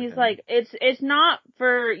 And he's like, it's not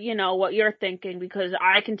for, what you're thinking, because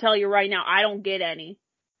I can tell you right now, I don't get any.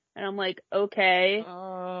 And I'm like, okay.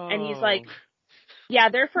 Oh. And he's like, yeah,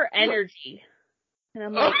 they're for energy. And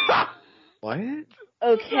I'm like, What?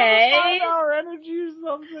 okay. 5-hour energy or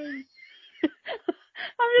something.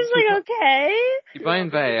 I'm just like, okay. You buying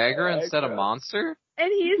Viagra instead of Monster?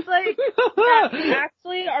 And he's like, yeah, they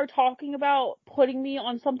actually are talking about putting me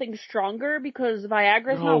on something stronger because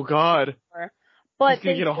Viagra's not. Oh God. But he's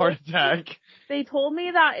gonna get a heart attack. They told me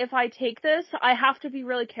that if I take this, I have to be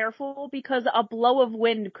really careful because a blow of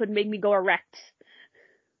wind could make me go erect.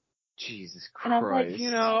 Jesus And I'm like, Christ.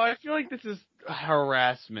 I feel like this is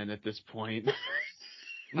harassment at this point.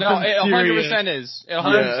 No, it 100% is. It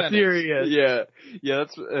 100% is. Serious. Yeah,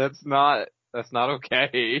 that's not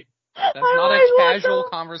okay. That's not a casual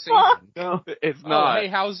conversation. No, it's Oh, not. hey,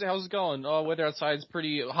 how's it going? Oh, weather outside's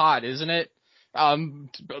pretty hot, isn't it?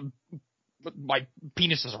 But my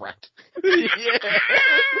penis is erect. Yeah.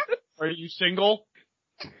 Are you single?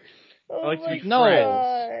 Oh I like to be No.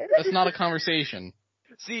 God. That's not a conversation.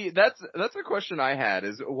 See, that's a question I had,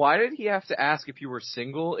 is why did he have to ask if you were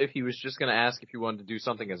single if he was just going to ask if you wanted to do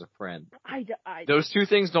something as a friend? Those two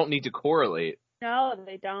things don't need to correlate. No,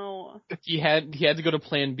 they don't. He had to go to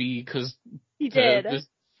Plan B because He did.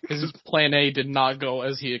 his Plan A did not go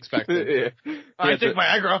as he expected. I take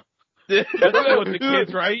Viagra. That's what the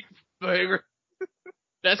kids, right? Viagra.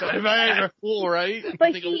 That's Viagra. Cool, right?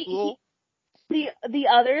 But Think it was cool? the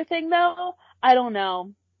other thing though, I don't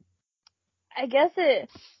know. I guess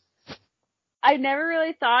I never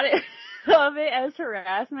really thought of it as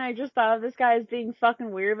harassment. I just thought of this guy as being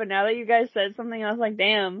fucking weird, but now that you guys said something, I was like,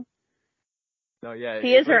 damn. No, yeah.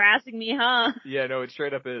 He is harassing me, huh? Yeah, no, it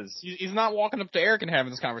straight up is. He's not walking up to Eric and having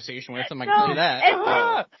this conversation with him. I No, can tell you that.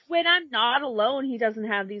 and when I'm not alone, he doesn't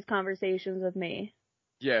have these conversations with me.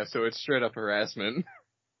 Yeah, so it's straight up harassment.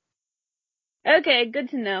 Okay, good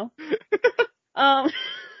to know.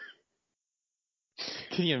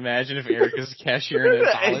 Can you imagine if Eric is a cashier in a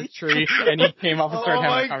Dollar Tree and he came up and started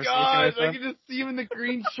having a conversation with him? I can just see him in the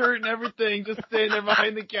green shirt and everything, just standing there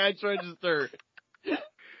behind the cash register.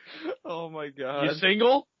 Oh my God. You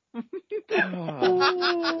single? Yeah,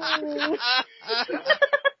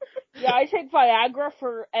 I take Viagra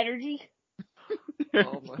for energy.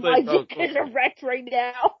 Oh My dick is erect right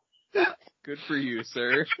now. Good for you,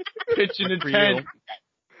 sir. Pitching a For tent.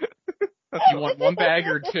 You want one bag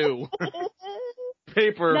or two?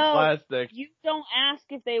 Paper, No. plastic. You don't ask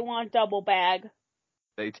if they want double bag.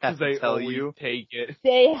 They have to tell always you. take it.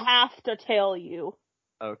 They have to tell you.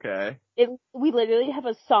 Okay. We literally have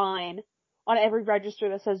a sign on every register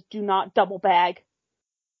that says "Do not double bag."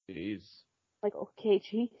 Jeez. Like, okay,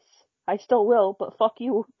 jeez, I still will, but fuck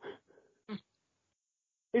you.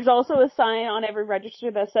 There's also a sign on every register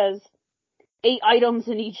that says 8 items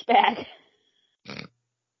in each bag.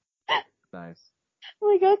 Nice. I'm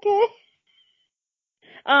like, okay.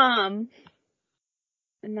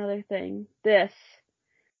 Another thing. This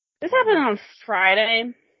happened on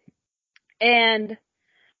Friday. And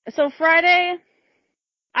so Friday,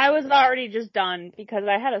 I was already just done because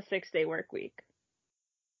I had a 6-day work week.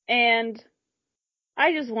 And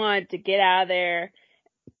I just wanted to get out of there.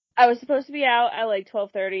 I was supposed to be out at like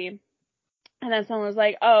 12:30. And then someone was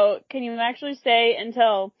like, oh, can you actually stay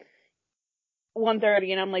until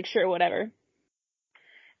 1:30? And I'm like, sure, whatever.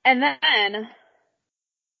 And then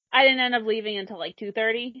I didn't end up leaving until like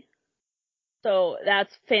 2:30. So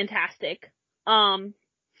that's fantastic.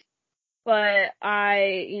 But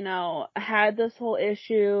I, had this whole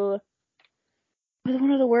issue with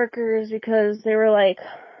one of the workers because they were like,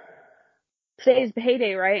 today's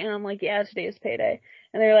payday, right? And I'm like, yeah, today's payday.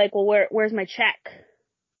 And they're like, well, where's my check?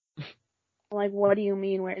 I'm like, what do you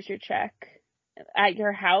mean, where's your check? at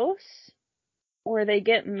your house or they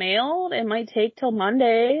get mailed, it might take till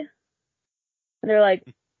Monday. And they're like,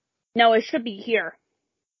 no, it should be here.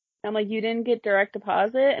 I'm like, you didn't get direct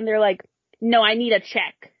deposit? And they're like, no, I need a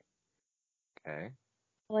check. Okay.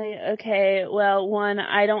 Like, okay, well, one,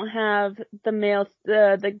 I don't have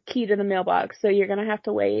the key to the mailbox, so you're gonna have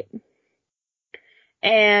to wait.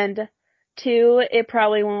 And 2, it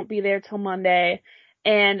probably won't be there till Monday.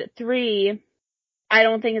 And 3, I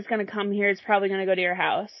don't think it's gonna come here. It's probably gonna go to your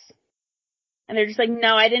house. And they're just like,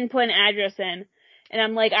 no, I didn't put an address in. And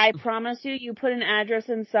I'm like, I promise you put an address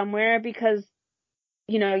in somewhere because,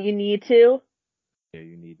 you know, you need to. Yeah,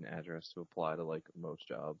 you need an address to apply to like most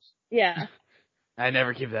jobs. Yeah. I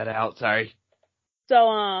never give that out. Sorry. So,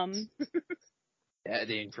 Yeah,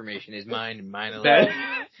 the information is mine and mine alone.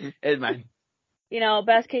 That is mine. you know,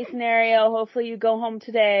 best case scenario, hopefully you go home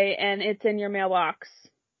today and it's in your mailbox.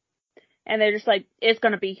 And they're just like, it's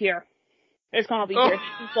gonna be here. It's gonna be here. This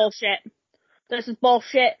is bullshit. This is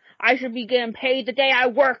bullshit. I should be getting paid the day I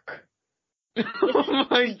work. Oh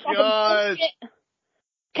my Fucking god. bullshit.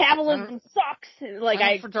 Capitalism sucks. Like,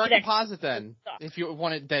 Sign up for direct get it. deposit then, Sucks. if you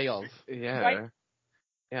want it day of. Yeah. Right.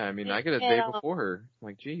 Yeah, I mean, I get a day Yeah. before her. I'm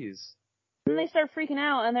like, geez. And they start freaking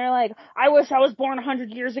out and they're like, I wish I was born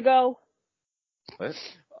 100 years ago. What?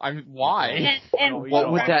 Why? And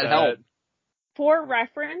What would that help? for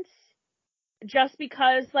reference, just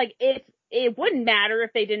because, like, it wouldn't matter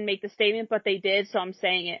if they didn't make the statement, but they did, so I'm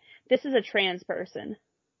saying it. This is a trans person.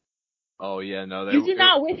 Oh yeah, no. You do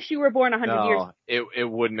not wish you were born 100 years ago. It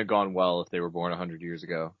wouldn't have gone well if they were born 100 years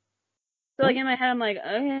ago. So, like, in my head, I'm like,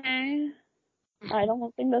 okay, I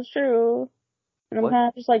don't think that's true. And I'm What? kind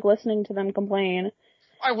of just, like, listening to them complain.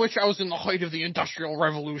 I wish I was in the height of the Industrial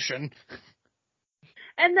Revolution.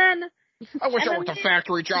 And then, I wish And I then worked a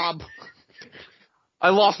factory job. I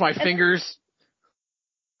lost my fingers.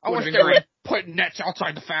 I wish they would put nets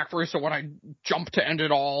outside the factory so when I jump to end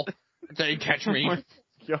it all, they'd catch me.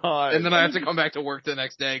 God. And then I have to come back to work the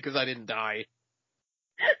next day because I didn't die.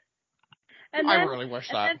 and I then, really wish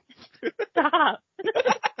and that. then stop.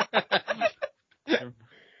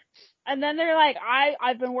 And then they're like,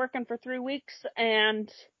 I've been working for 3 weeks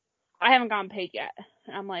and I haven't gotten paid yet.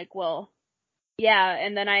 And I'm like, well, yeah.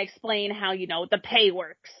 And then I explain how, you know, the pay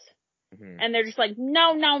works. Mhm. And they're just like,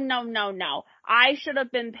 no. I should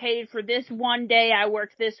have been paid for this one day I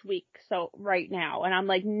worked this week. So right now. And I'm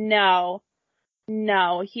like, no,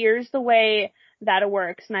 here's the way that it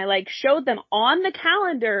works. And I like showed them on the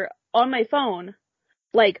calendar on my phone,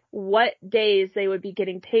 like what days they would be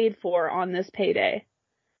getting paid for on this payday.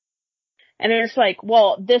 And they're just like,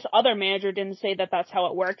 well, this other manager didn't say that that's how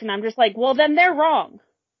it worked. And I'm just like, well, then they're wrong.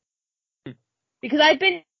 Because I've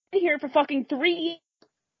been here for fucking 3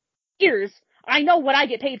 years. I know what I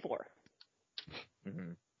get paid for.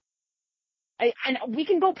 Mhm. And we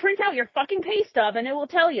can go print out your fucking pay stub and it will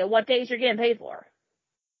tell you what days you're getting paid for.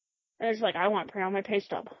 And they're just like, I want to print out my pay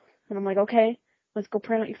stub. And I'm like, okay, let's go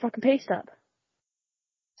print out your fucking pay stub.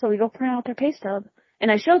 So we go print out their pay stub.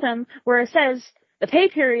 And I show them where it says the pay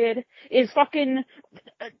period is fucking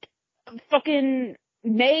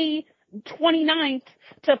May 29th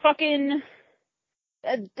to fucking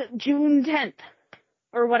June 10th.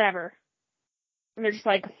 Or whatever. And they're just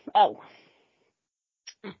like, oh.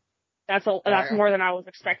 That's more than I was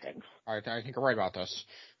expecting. Alright, I think you're right about this.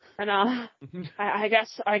 And I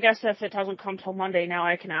guess if it doesn't come till Monday now,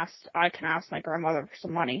 I can ask my grandmother for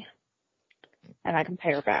some money, and I can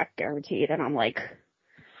pay her back guaranteed. And I'm like,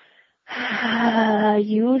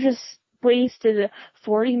 you just wasted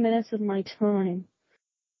 40 minutes of my time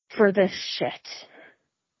for this shit.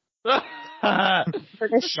 For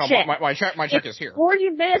this No, shit. my check is here. 40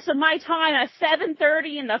 minutes of my time at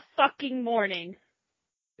 7:30 in the fucking morning.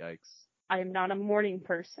 Yikes. I am not a morning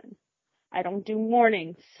person. I don't do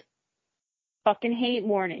mornings. Fucking hate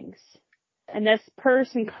mornings. And this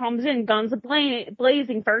person comes in guns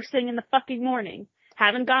blazing first thing in the fucking morning.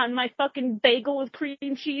 Haven't gotten my fucking bagel with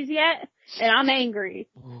cream cheese yet, and I'm angry.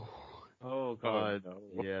 Oh god.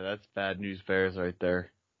 no. Yeah, that's bad news bears right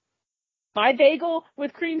there. My bagel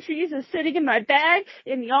with cream cheese is sitting in my bag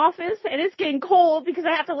in the office, and it's getting cold because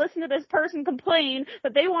I have to listen to this person complain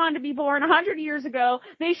that they wanted to be born 100 years ago.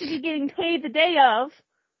 They should be getting paid the day of.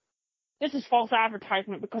 This is false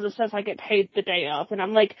advertisement because it says I get paid the day of. And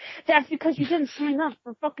I'm like, that's because you didn't sign up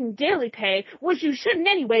for fucking daily pay, which you shouldn't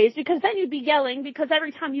anyways, because then you'd be yelling because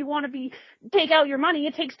every time you want to take out your money,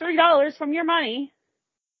 it takes $3 from your money.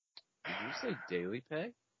 Did you say daily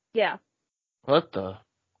pay? Yeah. What the?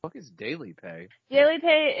 What is daily pay? Daily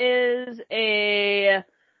pay is a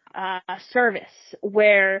service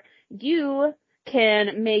where you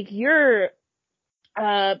can make your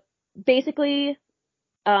basically,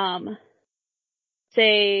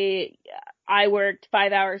 say I worked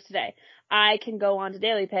 5 hours today. I can go on to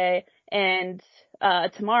Daily Pay and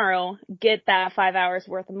tomorrow get that 5 hours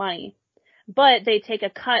worth of money. But they take a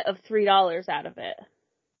cut of $3 out of it.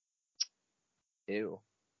 Ew.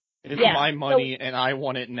 It's Yeah, my so- money and I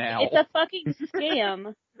want it now. It's a fucking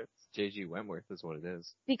scam. JG Wentworth is what it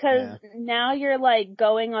is. Because now you're like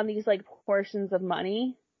going on these like portions of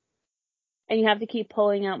money and you have to keep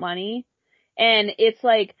pulling out money. And it's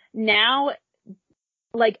like now,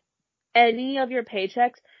 like any of your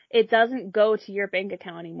paychecks, it doesn't go to your bank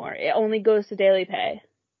account anymore. It only goes to Daily Pay.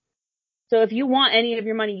 So if you want any of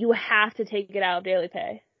your money, you have to take it out of Daily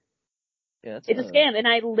Pay. Yeah, It's a scam. And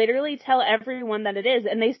I literally tell everyone that it is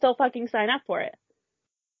and they still fucking sign up for it.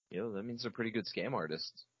 Yo, that means they're pretty good scam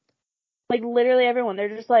artists. Like literally everyone.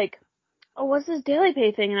 They're just like, oh, what's this Daily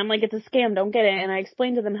Pay thing? And I'm like, it's a scam, don't get it. And I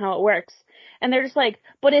explain to them how it works. And they're just like,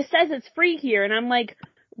 but it says it's free here. And I'm like,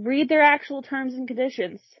 read their actual terms and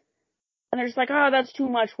conditions. And they're just like, oh, that's too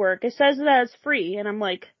much work. It says that it's free. And I'm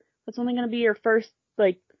like, that's only going to be your first,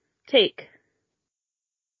 like, take.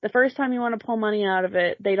 The first time you want to pull money out of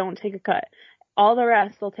it, they don't take a cut. All the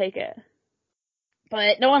rest, they'll take it.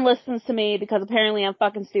 But no one listens to me because apparently I'm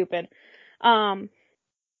fucking stupid.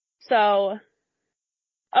 So,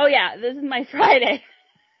 oh yeah, this is my Friday.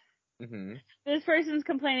 Mm-hmm. This person's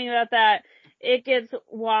complaining about that. It gets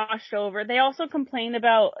washed over. They also complain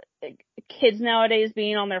about kids nowadays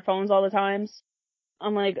being on their phones all the times.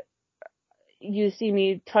 I'm like, you see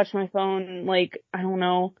me touch my phone like, I don't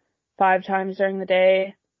know, 5 times during the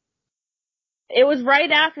day. It was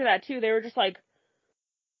right after that too. They were just like,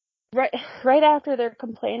 right after they're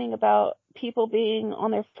complaining about people being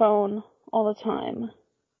on their phone all the time.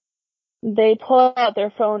 They pull out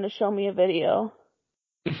their phone to show me a video.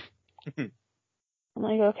 I'm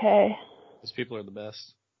like, okay. These people are the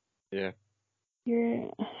best. Yeah.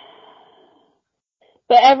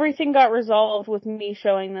 But everything got resolved with me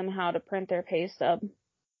showing them how to print their pay stub.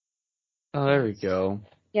 Oh, there we go.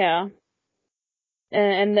 Yeah.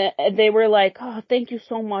 And they were like, oh, thank you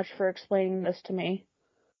so much for explaining this to me.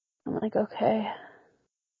 I'm like, okay.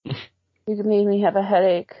 You made me have a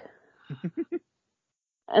headache.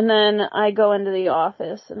 And then I go into the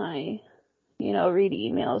office and I, read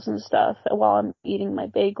emails and stuff while I'm eating my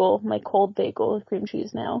bagel, my cold bagel with cream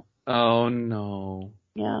cheese now. Oh, no.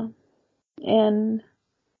 Yeah. And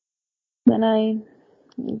then I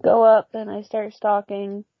go up and I start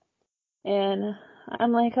stalking and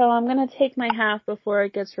I'm like, oh, I'm going to take my half before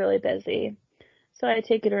it gets really busy. So I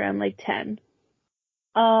take it around like 10.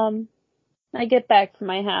 I get back from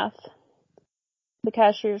my half. The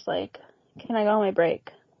cashier's like, can I go on my break?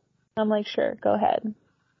 I'm like, sure, go ahead.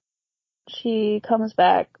 She comes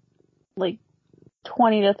back like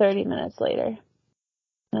 20 to 30 minutes later.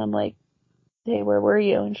 And I'm like, hey, where were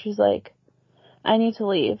you? And she's like, I need to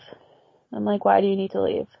leave. I'm like, why do you need to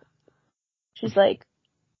leave? She's like,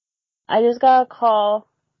 I just got a call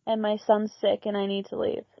and my son's sick and I need to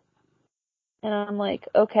leave. And I'm like,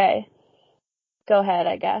 okay, go ahead,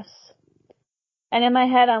 I guess. And in my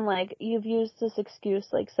head, I'm like, you've used this excuse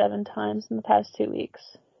like 7 times in the past 2 weeks.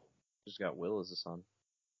 Just got Will as a son.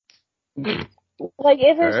 Like,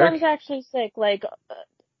 if her Eric? son's actually sick, like,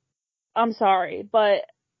 I'm sorry, but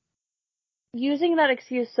using that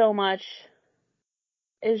excuse so much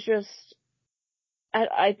is just,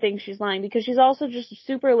 I think she's lying because she's also just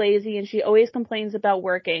super lazy and she always complains about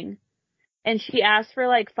working. And she asked for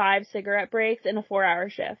like 5 cigarette breaks in a 4-hour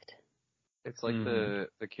shift. It's like the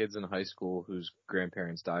kids in high school whose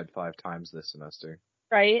grandparents died 5 times this semester.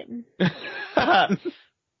 Right?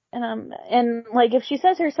 And like, if she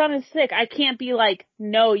says her son is sick, I can't be like,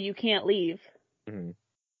 no, you can't leave. Mm-hmm.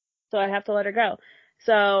 So I have to let her go.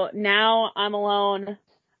 So now I'm alone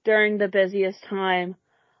during the busiest time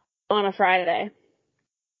on a Friday.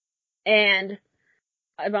 And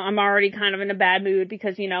I'm already kind of in a bad mood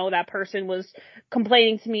because, that person was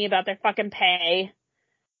complaining to me about their fucking pay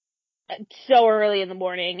so early in the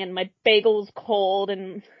morning and my bagel's cold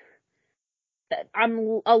and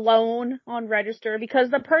I'm alone on register because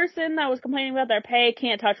the person that was complaining about their pay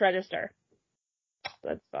can't touch register.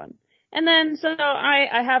 That's fun. And then, so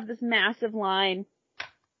I have this massive line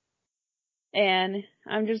and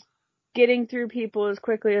I'm just getting through people as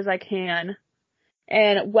quickly as I can.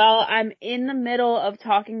 And while I'm in the middle of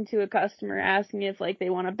talking to a customer, asking if like they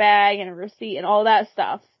want a bag and a receipt and all that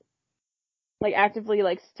stuff, like actively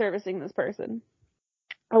like servicing this person,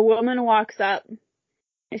 a woman walks up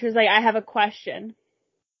and she was like, I have a question.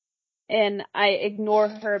 And I ignore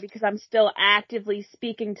her because I'm still actively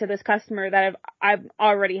speaking to this customer that I'm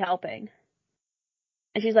already helping.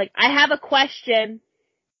 And she's like, I have a question.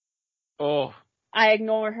 Oh. I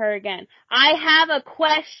ignore her again. I have a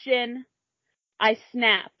question. I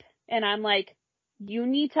snap. And I'm like, you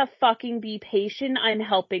need to fucking be patient. I'm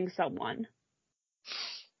helping someone.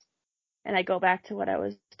 And I go back to what I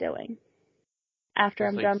was doing. After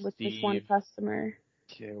I'm It's done like with this one Steve. customer,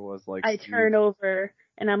 It was like I Steve. turn over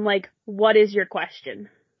and I'm like, what is your question?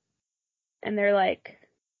 And they're like,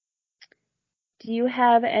 do you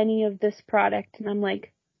have any of this product? And I'm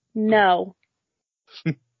like, no.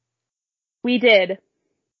 We did.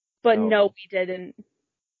 But Oh. no, we didn't.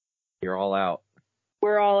 You're all out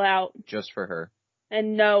We're all out. just for her.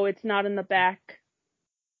 And no, it's not in the back.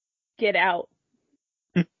 Get out.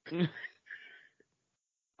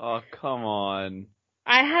 Oh, come on.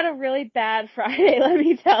 I had a really bad Friday, let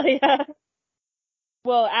me tell you.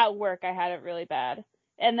 Well, at work I had it really bad.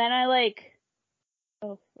 And then I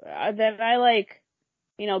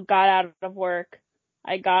got out of work.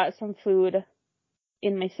 I got some food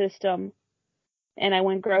in my system and I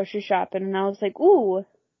went grocery shopping and I was like, ooh,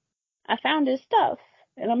 I found his stuff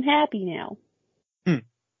and I'm happy now.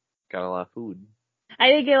 Got a lot of food. I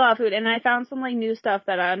did get a lot of food and I found some like new stuff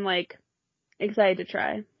that I'm like excited to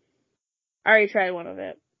try. I already tried one of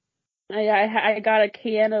it. I got a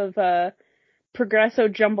can of Progresso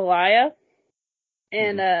Jambalaya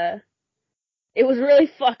and it was really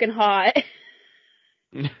fucking hot.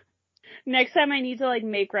 Next time I need to like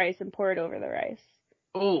make rice and pour it over the rice.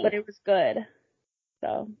 Oh. But it was good.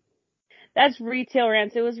 So that's retail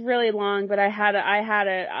rants. It was really long, but I had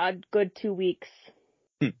a good 2 weeks.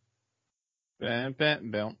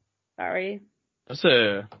 Sorry.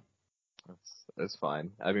 That's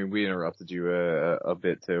fine. I mean, we interrupted you a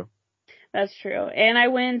bit too. That's true. And I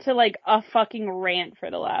went into like a fucking rant for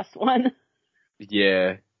the last one.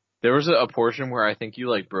 Yeah. There was a portion where I think you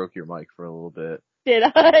like broke your mic for a little bit. Did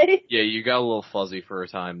I? Yeah, you got a little fuzzy for a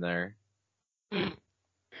time there.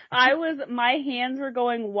 My hands were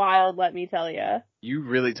going wild, let me tell you. You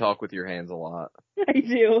really talk with your hands a lot. I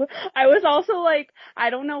do. I was also like,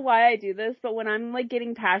 I don't know why I do this, but when I'm like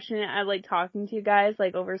getting passionate at like talking to you guys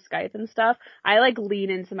like over Skype and stuff, I like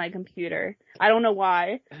lean into my computer. I don't know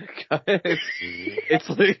why. it's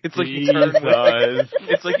like you turn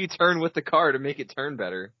it's like you turn with the car to make it turn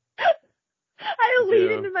better. I lean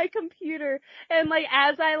Yeah. into my computer and like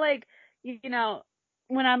as I like,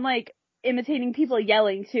 when I'm like imitating people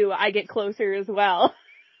yelling too, I get closer as well.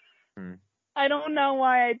 I don't know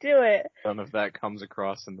why I do it. I don't know if that comes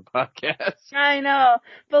across in the podcast. I know,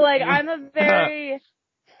 but like I'm a very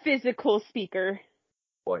physical speaker.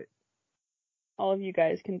 What? All of you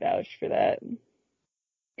guys can vouch for that.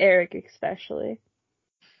 Eric especially.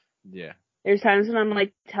 Yeah. There's times when I'm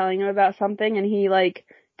like telling him about something and he like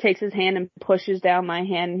takes his hand and pushes down my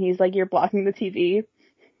hand and he's like, you're blocking the TV.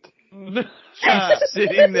 She's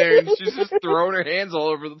sitting there and she's just throwing her hands all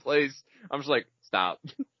over the place. I'm just like, stop.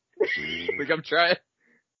 Like I'm trying.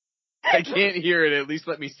 I can't hear it. At least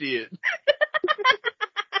let me see it.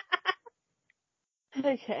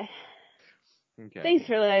 Okay. Okay. Thanks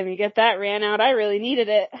for letting me get that ran out. I really needed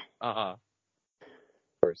it. Of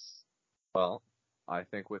course. Well, I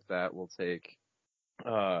think with that we'll take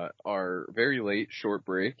our very late short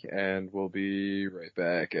break and we'll be right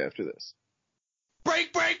back after this.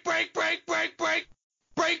 Break, break, break, break, break, break.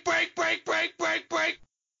 Break, break, break, break, break, break.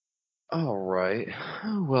 All right.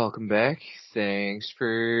 Welcome back. Thanks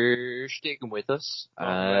for sticking with us.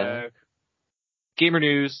 Gamer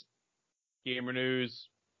news. Gamer news.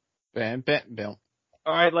 Bam.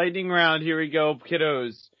 Alright, lightning round. Here we go,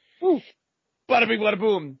 kiddos. Ooh. Bada bing, bada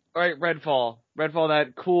boom. Alright, Redfall. Redfall,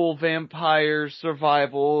 that cool vampire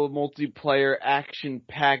survival multiplayer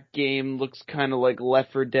action-packed game. Looks kind of like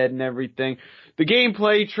Left 4 Dead and everything. The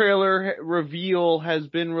gameplay trailer reveal has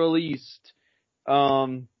been released. Let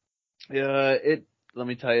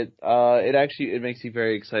me tell you, it makes me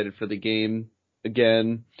very excited for the game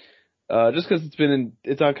again. Just cause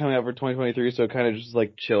it's not coming out for 2023, so it kind of just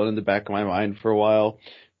like chilling in the back of my mind for a while.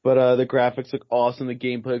 But, the graphics look awesome, the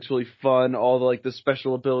gameplay looks really fun, all the like the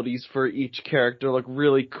special abilities for each character look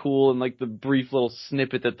really cool, and like the brief little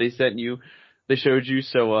snippet that they showed you,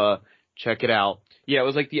 so, check it out. Yeah, it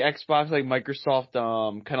was like the Xbox, like Microsoft,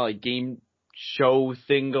 kind of like game show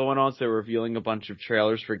thing going on, so they're revealing a bunch of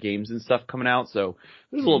trailers for games and stuff coming out, so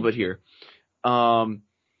there's a little bit here. Starfield,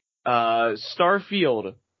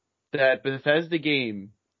 that Bethesda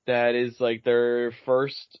game, that is like their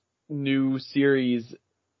first new series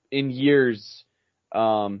in years.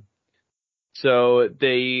 So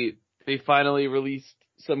they finally released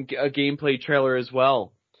a gameplay trailer as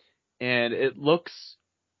well. And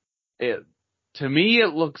to me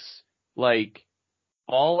it looks like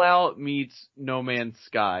Fallout meets No Man's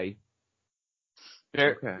Sky.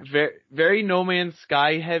 Very, Okay. very No Man's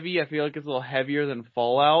Sky heavy. I feel like it's a little heavier than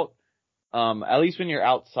Fallout. At least when you're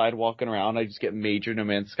outside walking around, I just get major No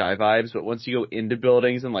Man's Sky vibes. But once you go into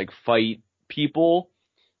buildings and like fight people,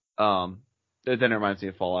 then it reminds me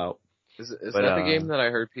of Fallout. Is But, that the game that I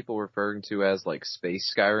heard people referring to as like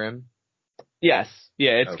Space Skyrim? Yes,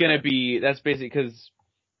 yeah, it's Okay. gonna be. That's basically because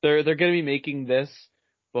they're gonna be making this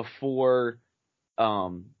before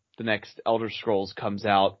the next Elder Scrolls comes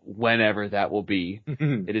out, whenever that will be.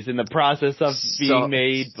 It is in the process of being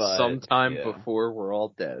made, but sometime yeah. before we're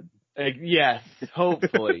all dead. Yes,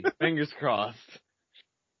 hopefully. Fingers crossed.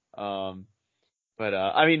 I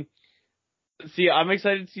mean, see, I'm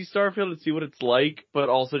excited to see Starfield and see what it's like, but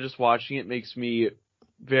also just watching it makes me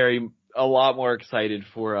a lot more excited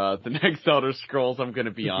for the next Elder Scrolls, I'm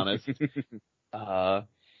gonna be honest.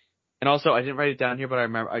 And also, I didn't write it down here, but I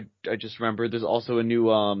remember, I just remembered there's also a new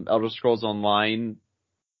Elder Scrolls Online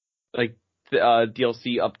like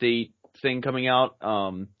DLC update thing coming out.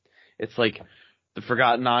 It's like the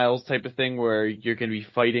Forgotten Isles type of thing where you're going to be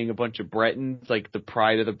fighting a bunch of Bretons, like the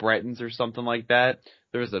Pride of the Bretons or something like that.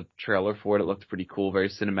 There was a trailer for it. It looked pretty cool, very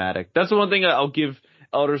cinematic. That's the one thing I'll give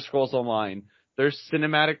Elder Scrolls Online. Their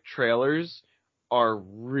cinematic trailers are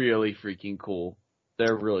really freaking cool.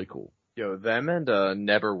 They're really cool. Yo, them and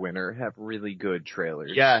Neverwinter have really good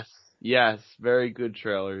trailers. Yes, very good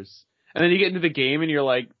trailers. And then you get into the game and you're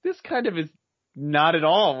like, this kind of is not at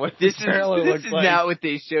all what this trailer looks like. This is not what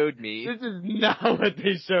they showed me. This is not what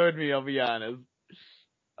they showed me, I'll be honest.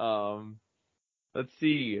 Let's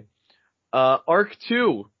see. Arc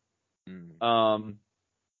 2.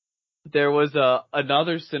 There was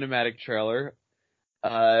another cinematic trailer.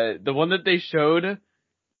 The one that they showed,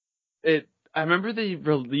 I remember they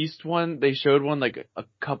released one, they showed one like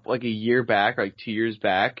a year back, like 2 years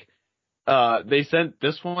back. They sent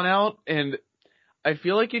this one out, and I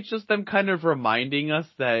feel like it's just them kind of reminding us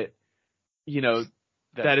that, you know,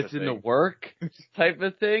 that it's in the work type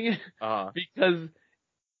of thing. Because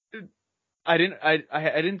I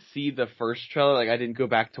didn't see the first trailer, like I didn't go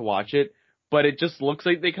back to watch it, but it just looks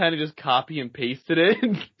like they kind of just copy and pasted it.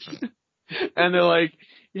 And they're like,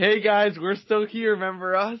 hey guys, we're still here,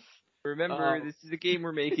 remember us? Remember, this is a game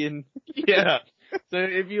we're making. Yeah. So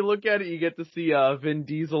if you look at it, you get to see Vin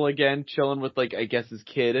Diesel again chilling with, like, I guess his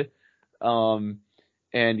kid. And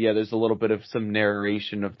yeah, there's a little bit of some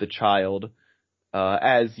narration of the child.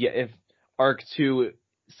 If Arc 2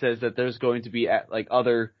 says that there's going to be like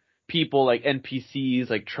other people, like NPCs,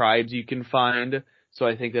 like tribes you can find. So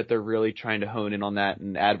I think that they're really trying to hone in on that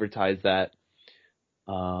and advertise that.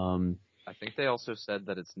 I think they also said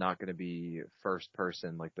that it's not going to be first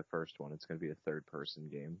person like the first one. It's going to be a third person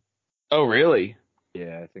game. Oh, really?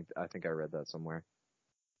 Yeah, I think I read that somewhere.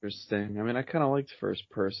 Interesting. I mean, I kind of liked first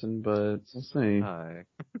person, but we'll see. Hi.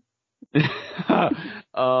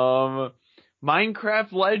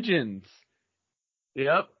 Minecraft Legends.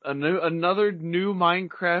 Yep, another new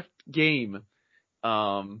Minecraft game.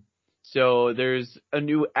 So there's a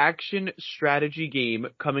new action strategy game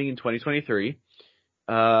coming in 2023.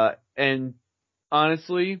 And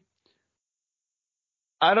honestly,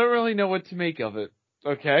 I don't really know what to make of it.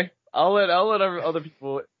 Okay, I'll let other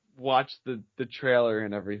people watch the trailer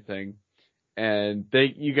and everything, and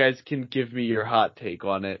you guys can give me your hot take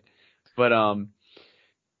on it. But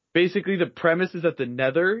basically the premise is that the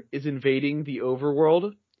Nether is invading the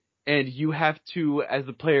overworld, and you have to, as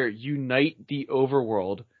the player, unite the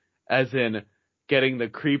overworld, as in getting the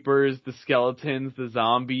creepers, the skeletons, the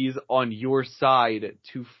zombies on your side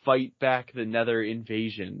to fight back the Nether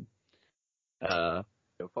invasion. Yo,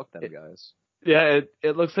 fuck them guys. Yeah,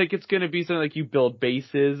 it looks like it's gonna be something like you build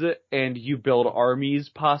bases and you build armies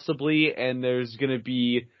possibly, and there's gonna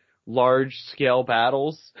be large scale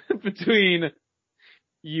battles between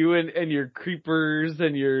you and your creepers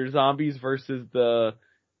and your zombies versus the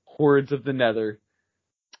hordes of the Nether.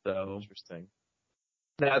 So Interesting.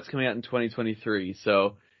 that's coming out in 2023,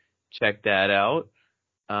 so check that out.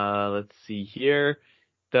 Let's see here.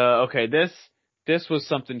 This was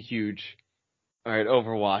something huge. Alright,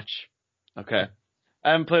 Overwatch. Okay.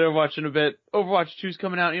 I haven't played Overwatch in a bit. Overwatch 2's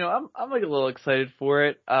coming out, you know, I'm like a little excited for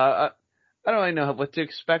it. I don't really know what to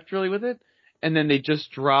expect really with it. And then they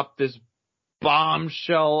just dropped this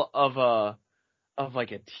bombshell of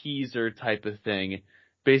like a teaser type of thing.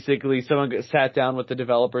 Basically, someone sat down with the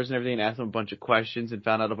developers and everything and asked them a bunch of questions and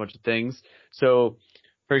found out a bunch of things. So,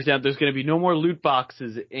 for example, there's going to be no more loot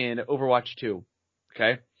boxes in Overwatch 2.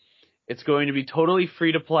 Okay? It's going to be totally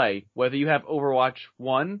free to play, whether you have Overwatch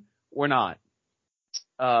 1 or not.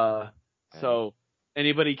 So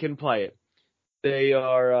anybody can play it. They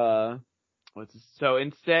are, so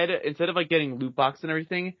instead of like getting loot box and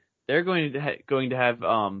everything, they're going to have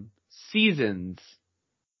seasons.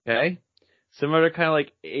 Okay? Similar to kind of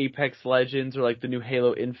like Apex Legends or like the new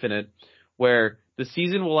Halo Infinite, where the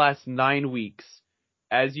season will last 9 weeks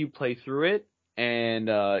as you play through it, and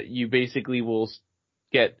you basically will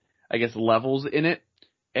get, I guess, levels in it,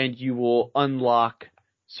 and you will unlock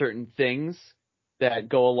certain things that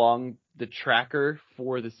go along the tracker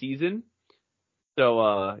for the season.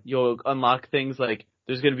 So you'll unlock things like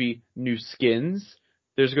there's going to be new skins.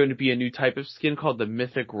 There's going to be a new type of skin called the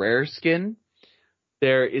Mythic Rare skin.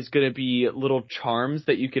 There is going to be little charms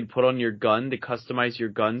that you can put on your gun to customize your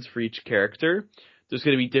guns for each character. There's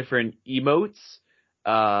going to be different emotes.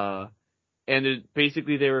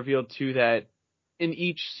 Basically they revealed too that in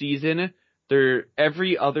each season,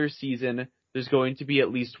 every other season, there's going to be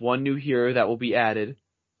at least one new hero that will be added.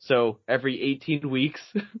 So every 18 weeks,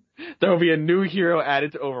 there will be a new hero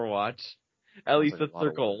added to Overwatch. At least that's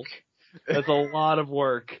their goal. That's a lot of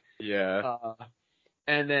work. Yeah.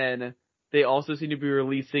 And then they also seem to be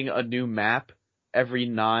releasing a new map every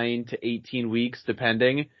 9 to 18 weeks,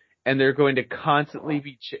 depending. And they're going to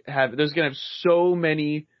constantly there's going to have so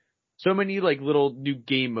many like little new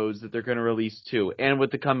game modes that they're going to release too. And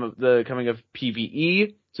with the coming of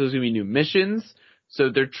PvE, so there's going to be new missions. So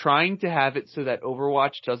they're trying to have it so that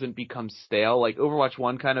Overwatch doesn't become stale. Like Overwatch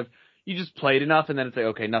 1 kind of, you just played enough and then it's like,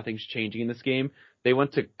 okay, nothing's changing in this game. They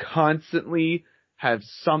want to constantly have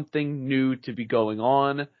something new to be going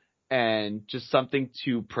on and just something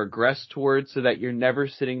to progress towards so that you're never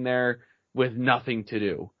sitting there with nothing to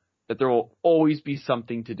do. That there will always be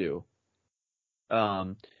something to do.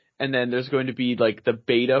 And then there's going to be like the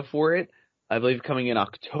beta for it, I believe coming in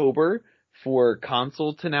October for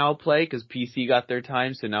console to now play, because PC got their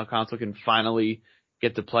time, so now console can finally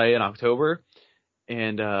get to play in October.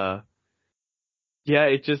 And yeah,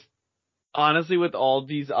 it just honestly with all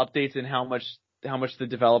these updates and how much the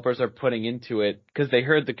developers are putting into it, because they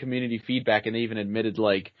heard the community feedback and they even admitted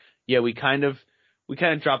like, yeah, we kind of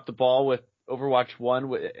dropped the ball with Overwatch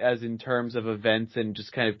 1 as in terms of events and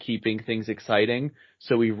just kind of keeping things exciting.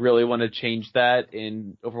 So we really want to change that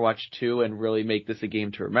in Overwatch 2 and really make this a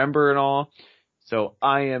game to remember and all. So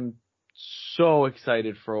I am so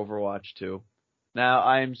excited for Overwatch 2. Now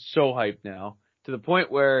I am so hyped now to the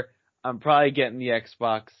point where I'm probably getting the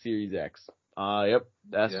Xbox Series X. Yep,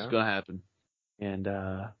 that's what's gonna happen. And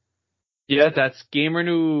yeah, that's gamer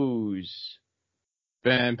news.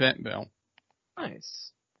 Bam, bam, bam.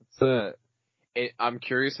 Nice. I'm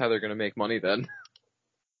curious how they're gonna make money then.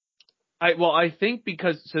 I think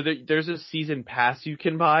because there's a season pass you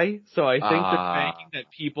can buy, so I think they're banking that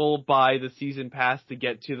people buy the season pass to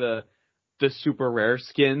get to the super rare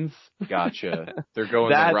skins. Gotcha. They're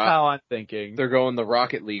going. That's how I'm thinking. They're going the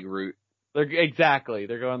Rocket League route. They're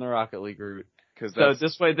going the Rocket League route. So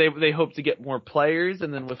this way they hope to get more players,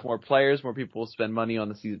 and then with more players, more people will spend money on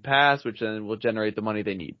the season pass, which then will generate the money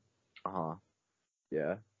they need.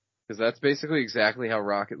 Yeah. Because that's basically exactly how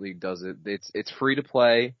Rocket League does it. It's free to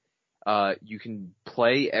play. You can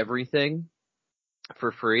play everything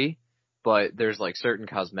for free, but there's like certain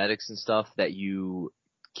cosmetics and stuff that you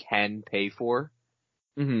can pay for.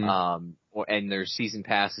 Mm-hmm. And there's season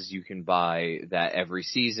passes you can buy that every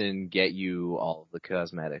season get you all of the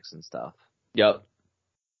cosmetics and stuff. Yep.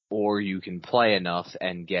 Or you can play enough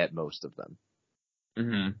and get most of them.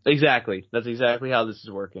 Mm-hmm. Exactly. That's exactly how this is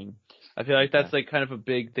working. I feel like that's like kind of a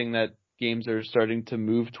big thing that games are starting to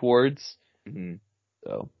move towards. Mm-hmm.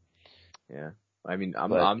 So, yeah. I mean,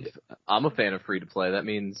 I'm a fan of free to play. That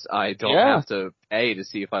means I don't have to pay to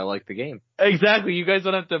see if I like the game. Exactly. You guys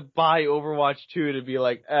don't have to buy Overwatch 2 to be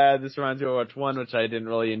like, this reminds me of Overwatch 1, which I didn't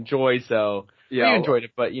really enjoy. So yeah, I enjoyed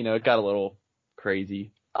it, but it got a little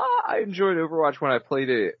crazy. I enjoyed Overwatch when I played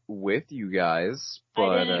it with you guys, but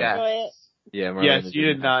I didn't enjoy it. Yeah, yes, you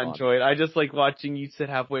did not enjoy it. I just like watching you sit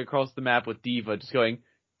halfway across the map with D.Va, just going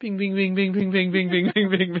bing, bing, bing, bing, bing, bing, bing, bing, bing,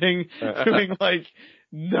 bing, bing, doing like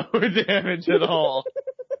no damage at all.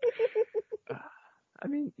 I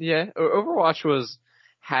mean, yeah, Overwatch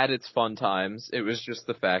had its fun times. It was just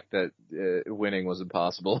the fact that winning was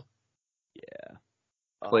impossible. Yeah.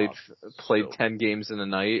 Played 10 games in a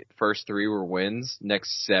night. First 3 were wins.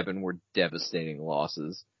 Next 7 were devastating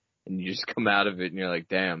losses. And you just come out of it and you're like,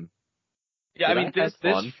 damn. Yeah, I mean,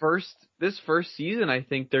 this first season, I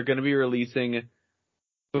think they're going to be releasing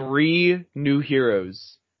 3 new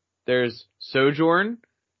heroes. There's Sojourn,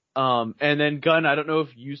 and then Gun, I don't know if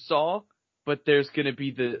you saw, but there's going to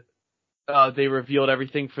be they revealed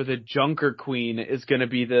everything for the Junker Queen is going to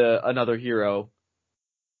be another hero.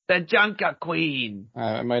 The Junker Queen!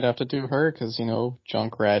 I might have to do her, because,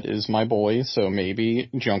 Junkrat is my boy, so maybe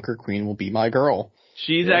Junker Queen will be my girl.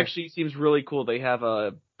 She's actually seems really cool. They have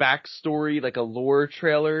backstory, like a lore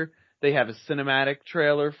trailer. They have a cinematic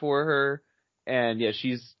trailer for her, and yeah,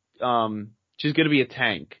 she's gonna be a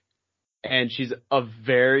tank, and she's a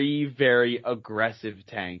very, very aggressive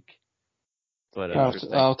tank. But I'll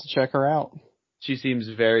have to check her out. she seems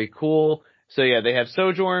very cool. So yeah, they have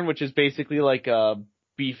Sojourn, which is basically like a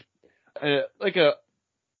an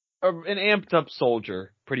amped up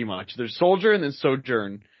soldier, pretty much. There's Soldier and then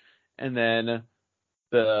Sojourn, and then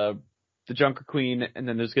the Junker Queen, and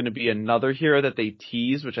then there's going to be another hero that they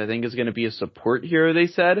tease, which I think is going to be a support hero. They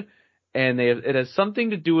said, and it has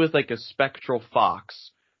something to do with like a spectral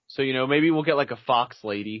fox. So maybe we'll get like a fox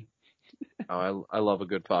lady. Oh, I love a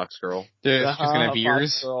good fox girl. Dude, she's gonna have Fox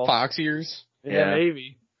ears, girl. fox ears. Yeah,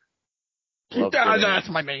 maybe. Love Ah, good that's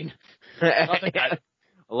my main. I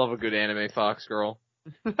love a good anime fox girl.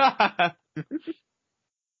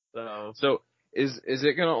 So is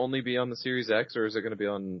it gonna only be on the Series X, or is it gonna be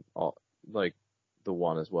on like the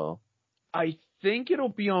One as well? I think it'll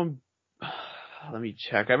be on. Let me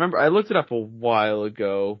check. I remember I looked it up a while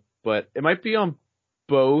ago, but it might be on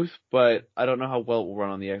both. But I don't know how well it will run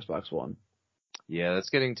on the Xbox One. Yeah, that's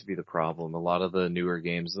getting to be the problem. A lot of the newer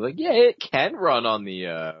games are like, yeah, it can run on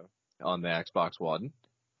the Xbox One.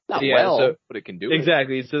 Not Yeah, well, but it can do it.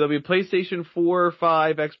 Exactly. So there'll be PlayStation 4,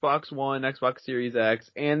 5, Xbox One, Xbox Series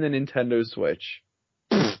X, and the Nintendo Switch.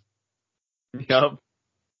 Yup.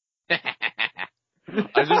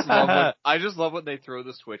 I just love when they throw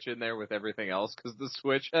the Switch in there with everything else, because the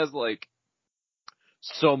Switch has like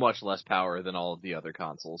so much less power than all of the other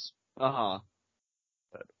consoles. Uh-huh.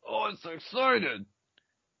 Oh, I'm so excited.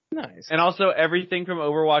 Nice. And also everything from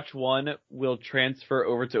Overwatch 1 will transfer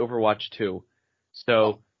over to Overwatch 2.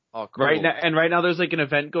 So Oh, cool. right now there's like an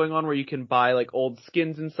event going on where you can buy like old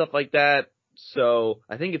skins and stuff like that. So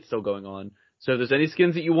I think it's still going on. So if there's any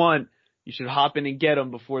skins that you want, you should hop in and get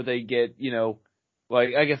them before they get, well,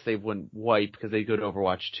 I guess they wouldn't wipe because they go to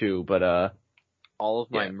Overwatch 2, but all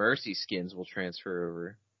of my Mercy skins will transfer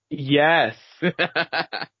over. yes.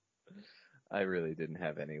 I really didn't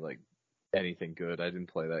have anything good. I didn't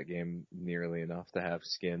play that game nearly enough to have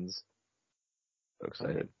skins. So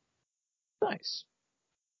excited. Nice.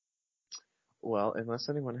 Well, unless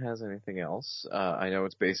anyone has anything else, I know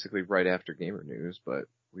it's basically right after Gamer News, but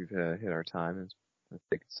we've hit our time, and I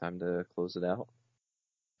think it's time to close it out.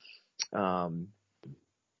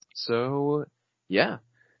 So yeah,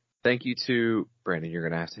 thank you to Brandon. You're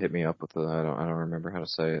gonna have to hit me up with I don't remember how to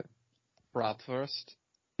say it. Bratwurst.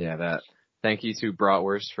 Yeah, that. Thank you to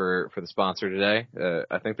Bratwurst for the sponsor today.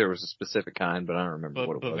 I think there was a specific kind, but I don't remember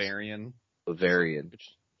what it was. Bavarian. Bavarian.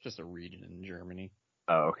 Just a region in Germany.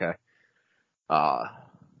 Oh, okay.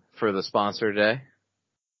 For the sponsor today,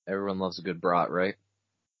 everyone loves a good brat, right?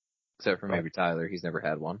 Except for maybe Tyler. He's never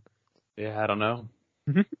had one. Yeah, I don't know.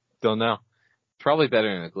 Don't know. Probably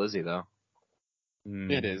better than a glizzy, though.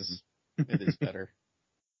 It is. It is better.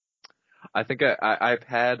 I think I've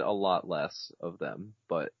had a lot less of them,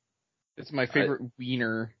 but It's my favorite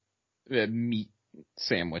wiener meat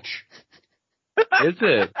sandwich. Is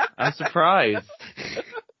it? I'm surprised.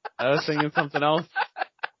 I was thinking something else.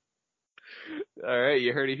 all right,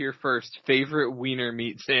 you heard it here first. Favorite wiener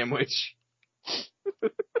meat sandwich.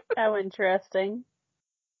 How interesting.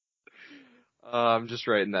 I'm just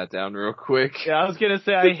writing that down real quick. Yeah, I was gonna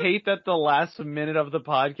say I hate that the last minute of the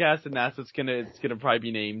podcast, and that's it's gonna probably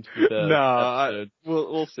be named.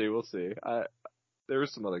 We'll see. There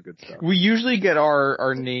was some other good stuff. We usually get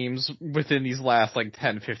our names within these last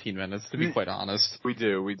 10-15 minutes, to be quite honest. We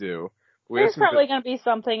do. We There's probably going to be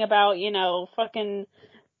something about, fucking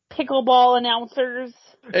pickleball announcers.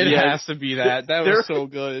 It has to be that. That was so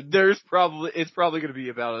good. It's probably going to be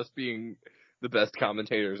about us being the best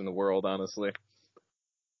commentators in the world, honestly.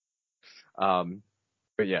 But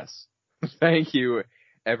yes, thank you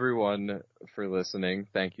everyone for listening.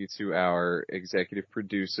 Thank you to our executive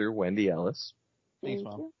producer, Wendy Ellis. Thanks,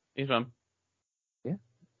 Mom. Thanks, Mom. Yeah.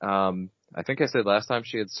 I think I said last time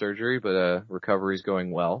she had surgery, but recovery's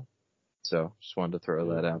going well. So just wanted to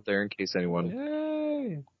throw that out there in case anyone.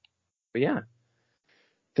 Yay! But yeah.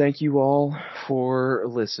 Thank you all for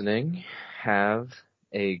listening. Have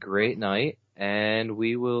a great night, and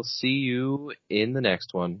we will see you in the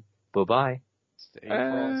next one. Bye-bye. Stay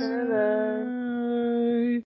frosty.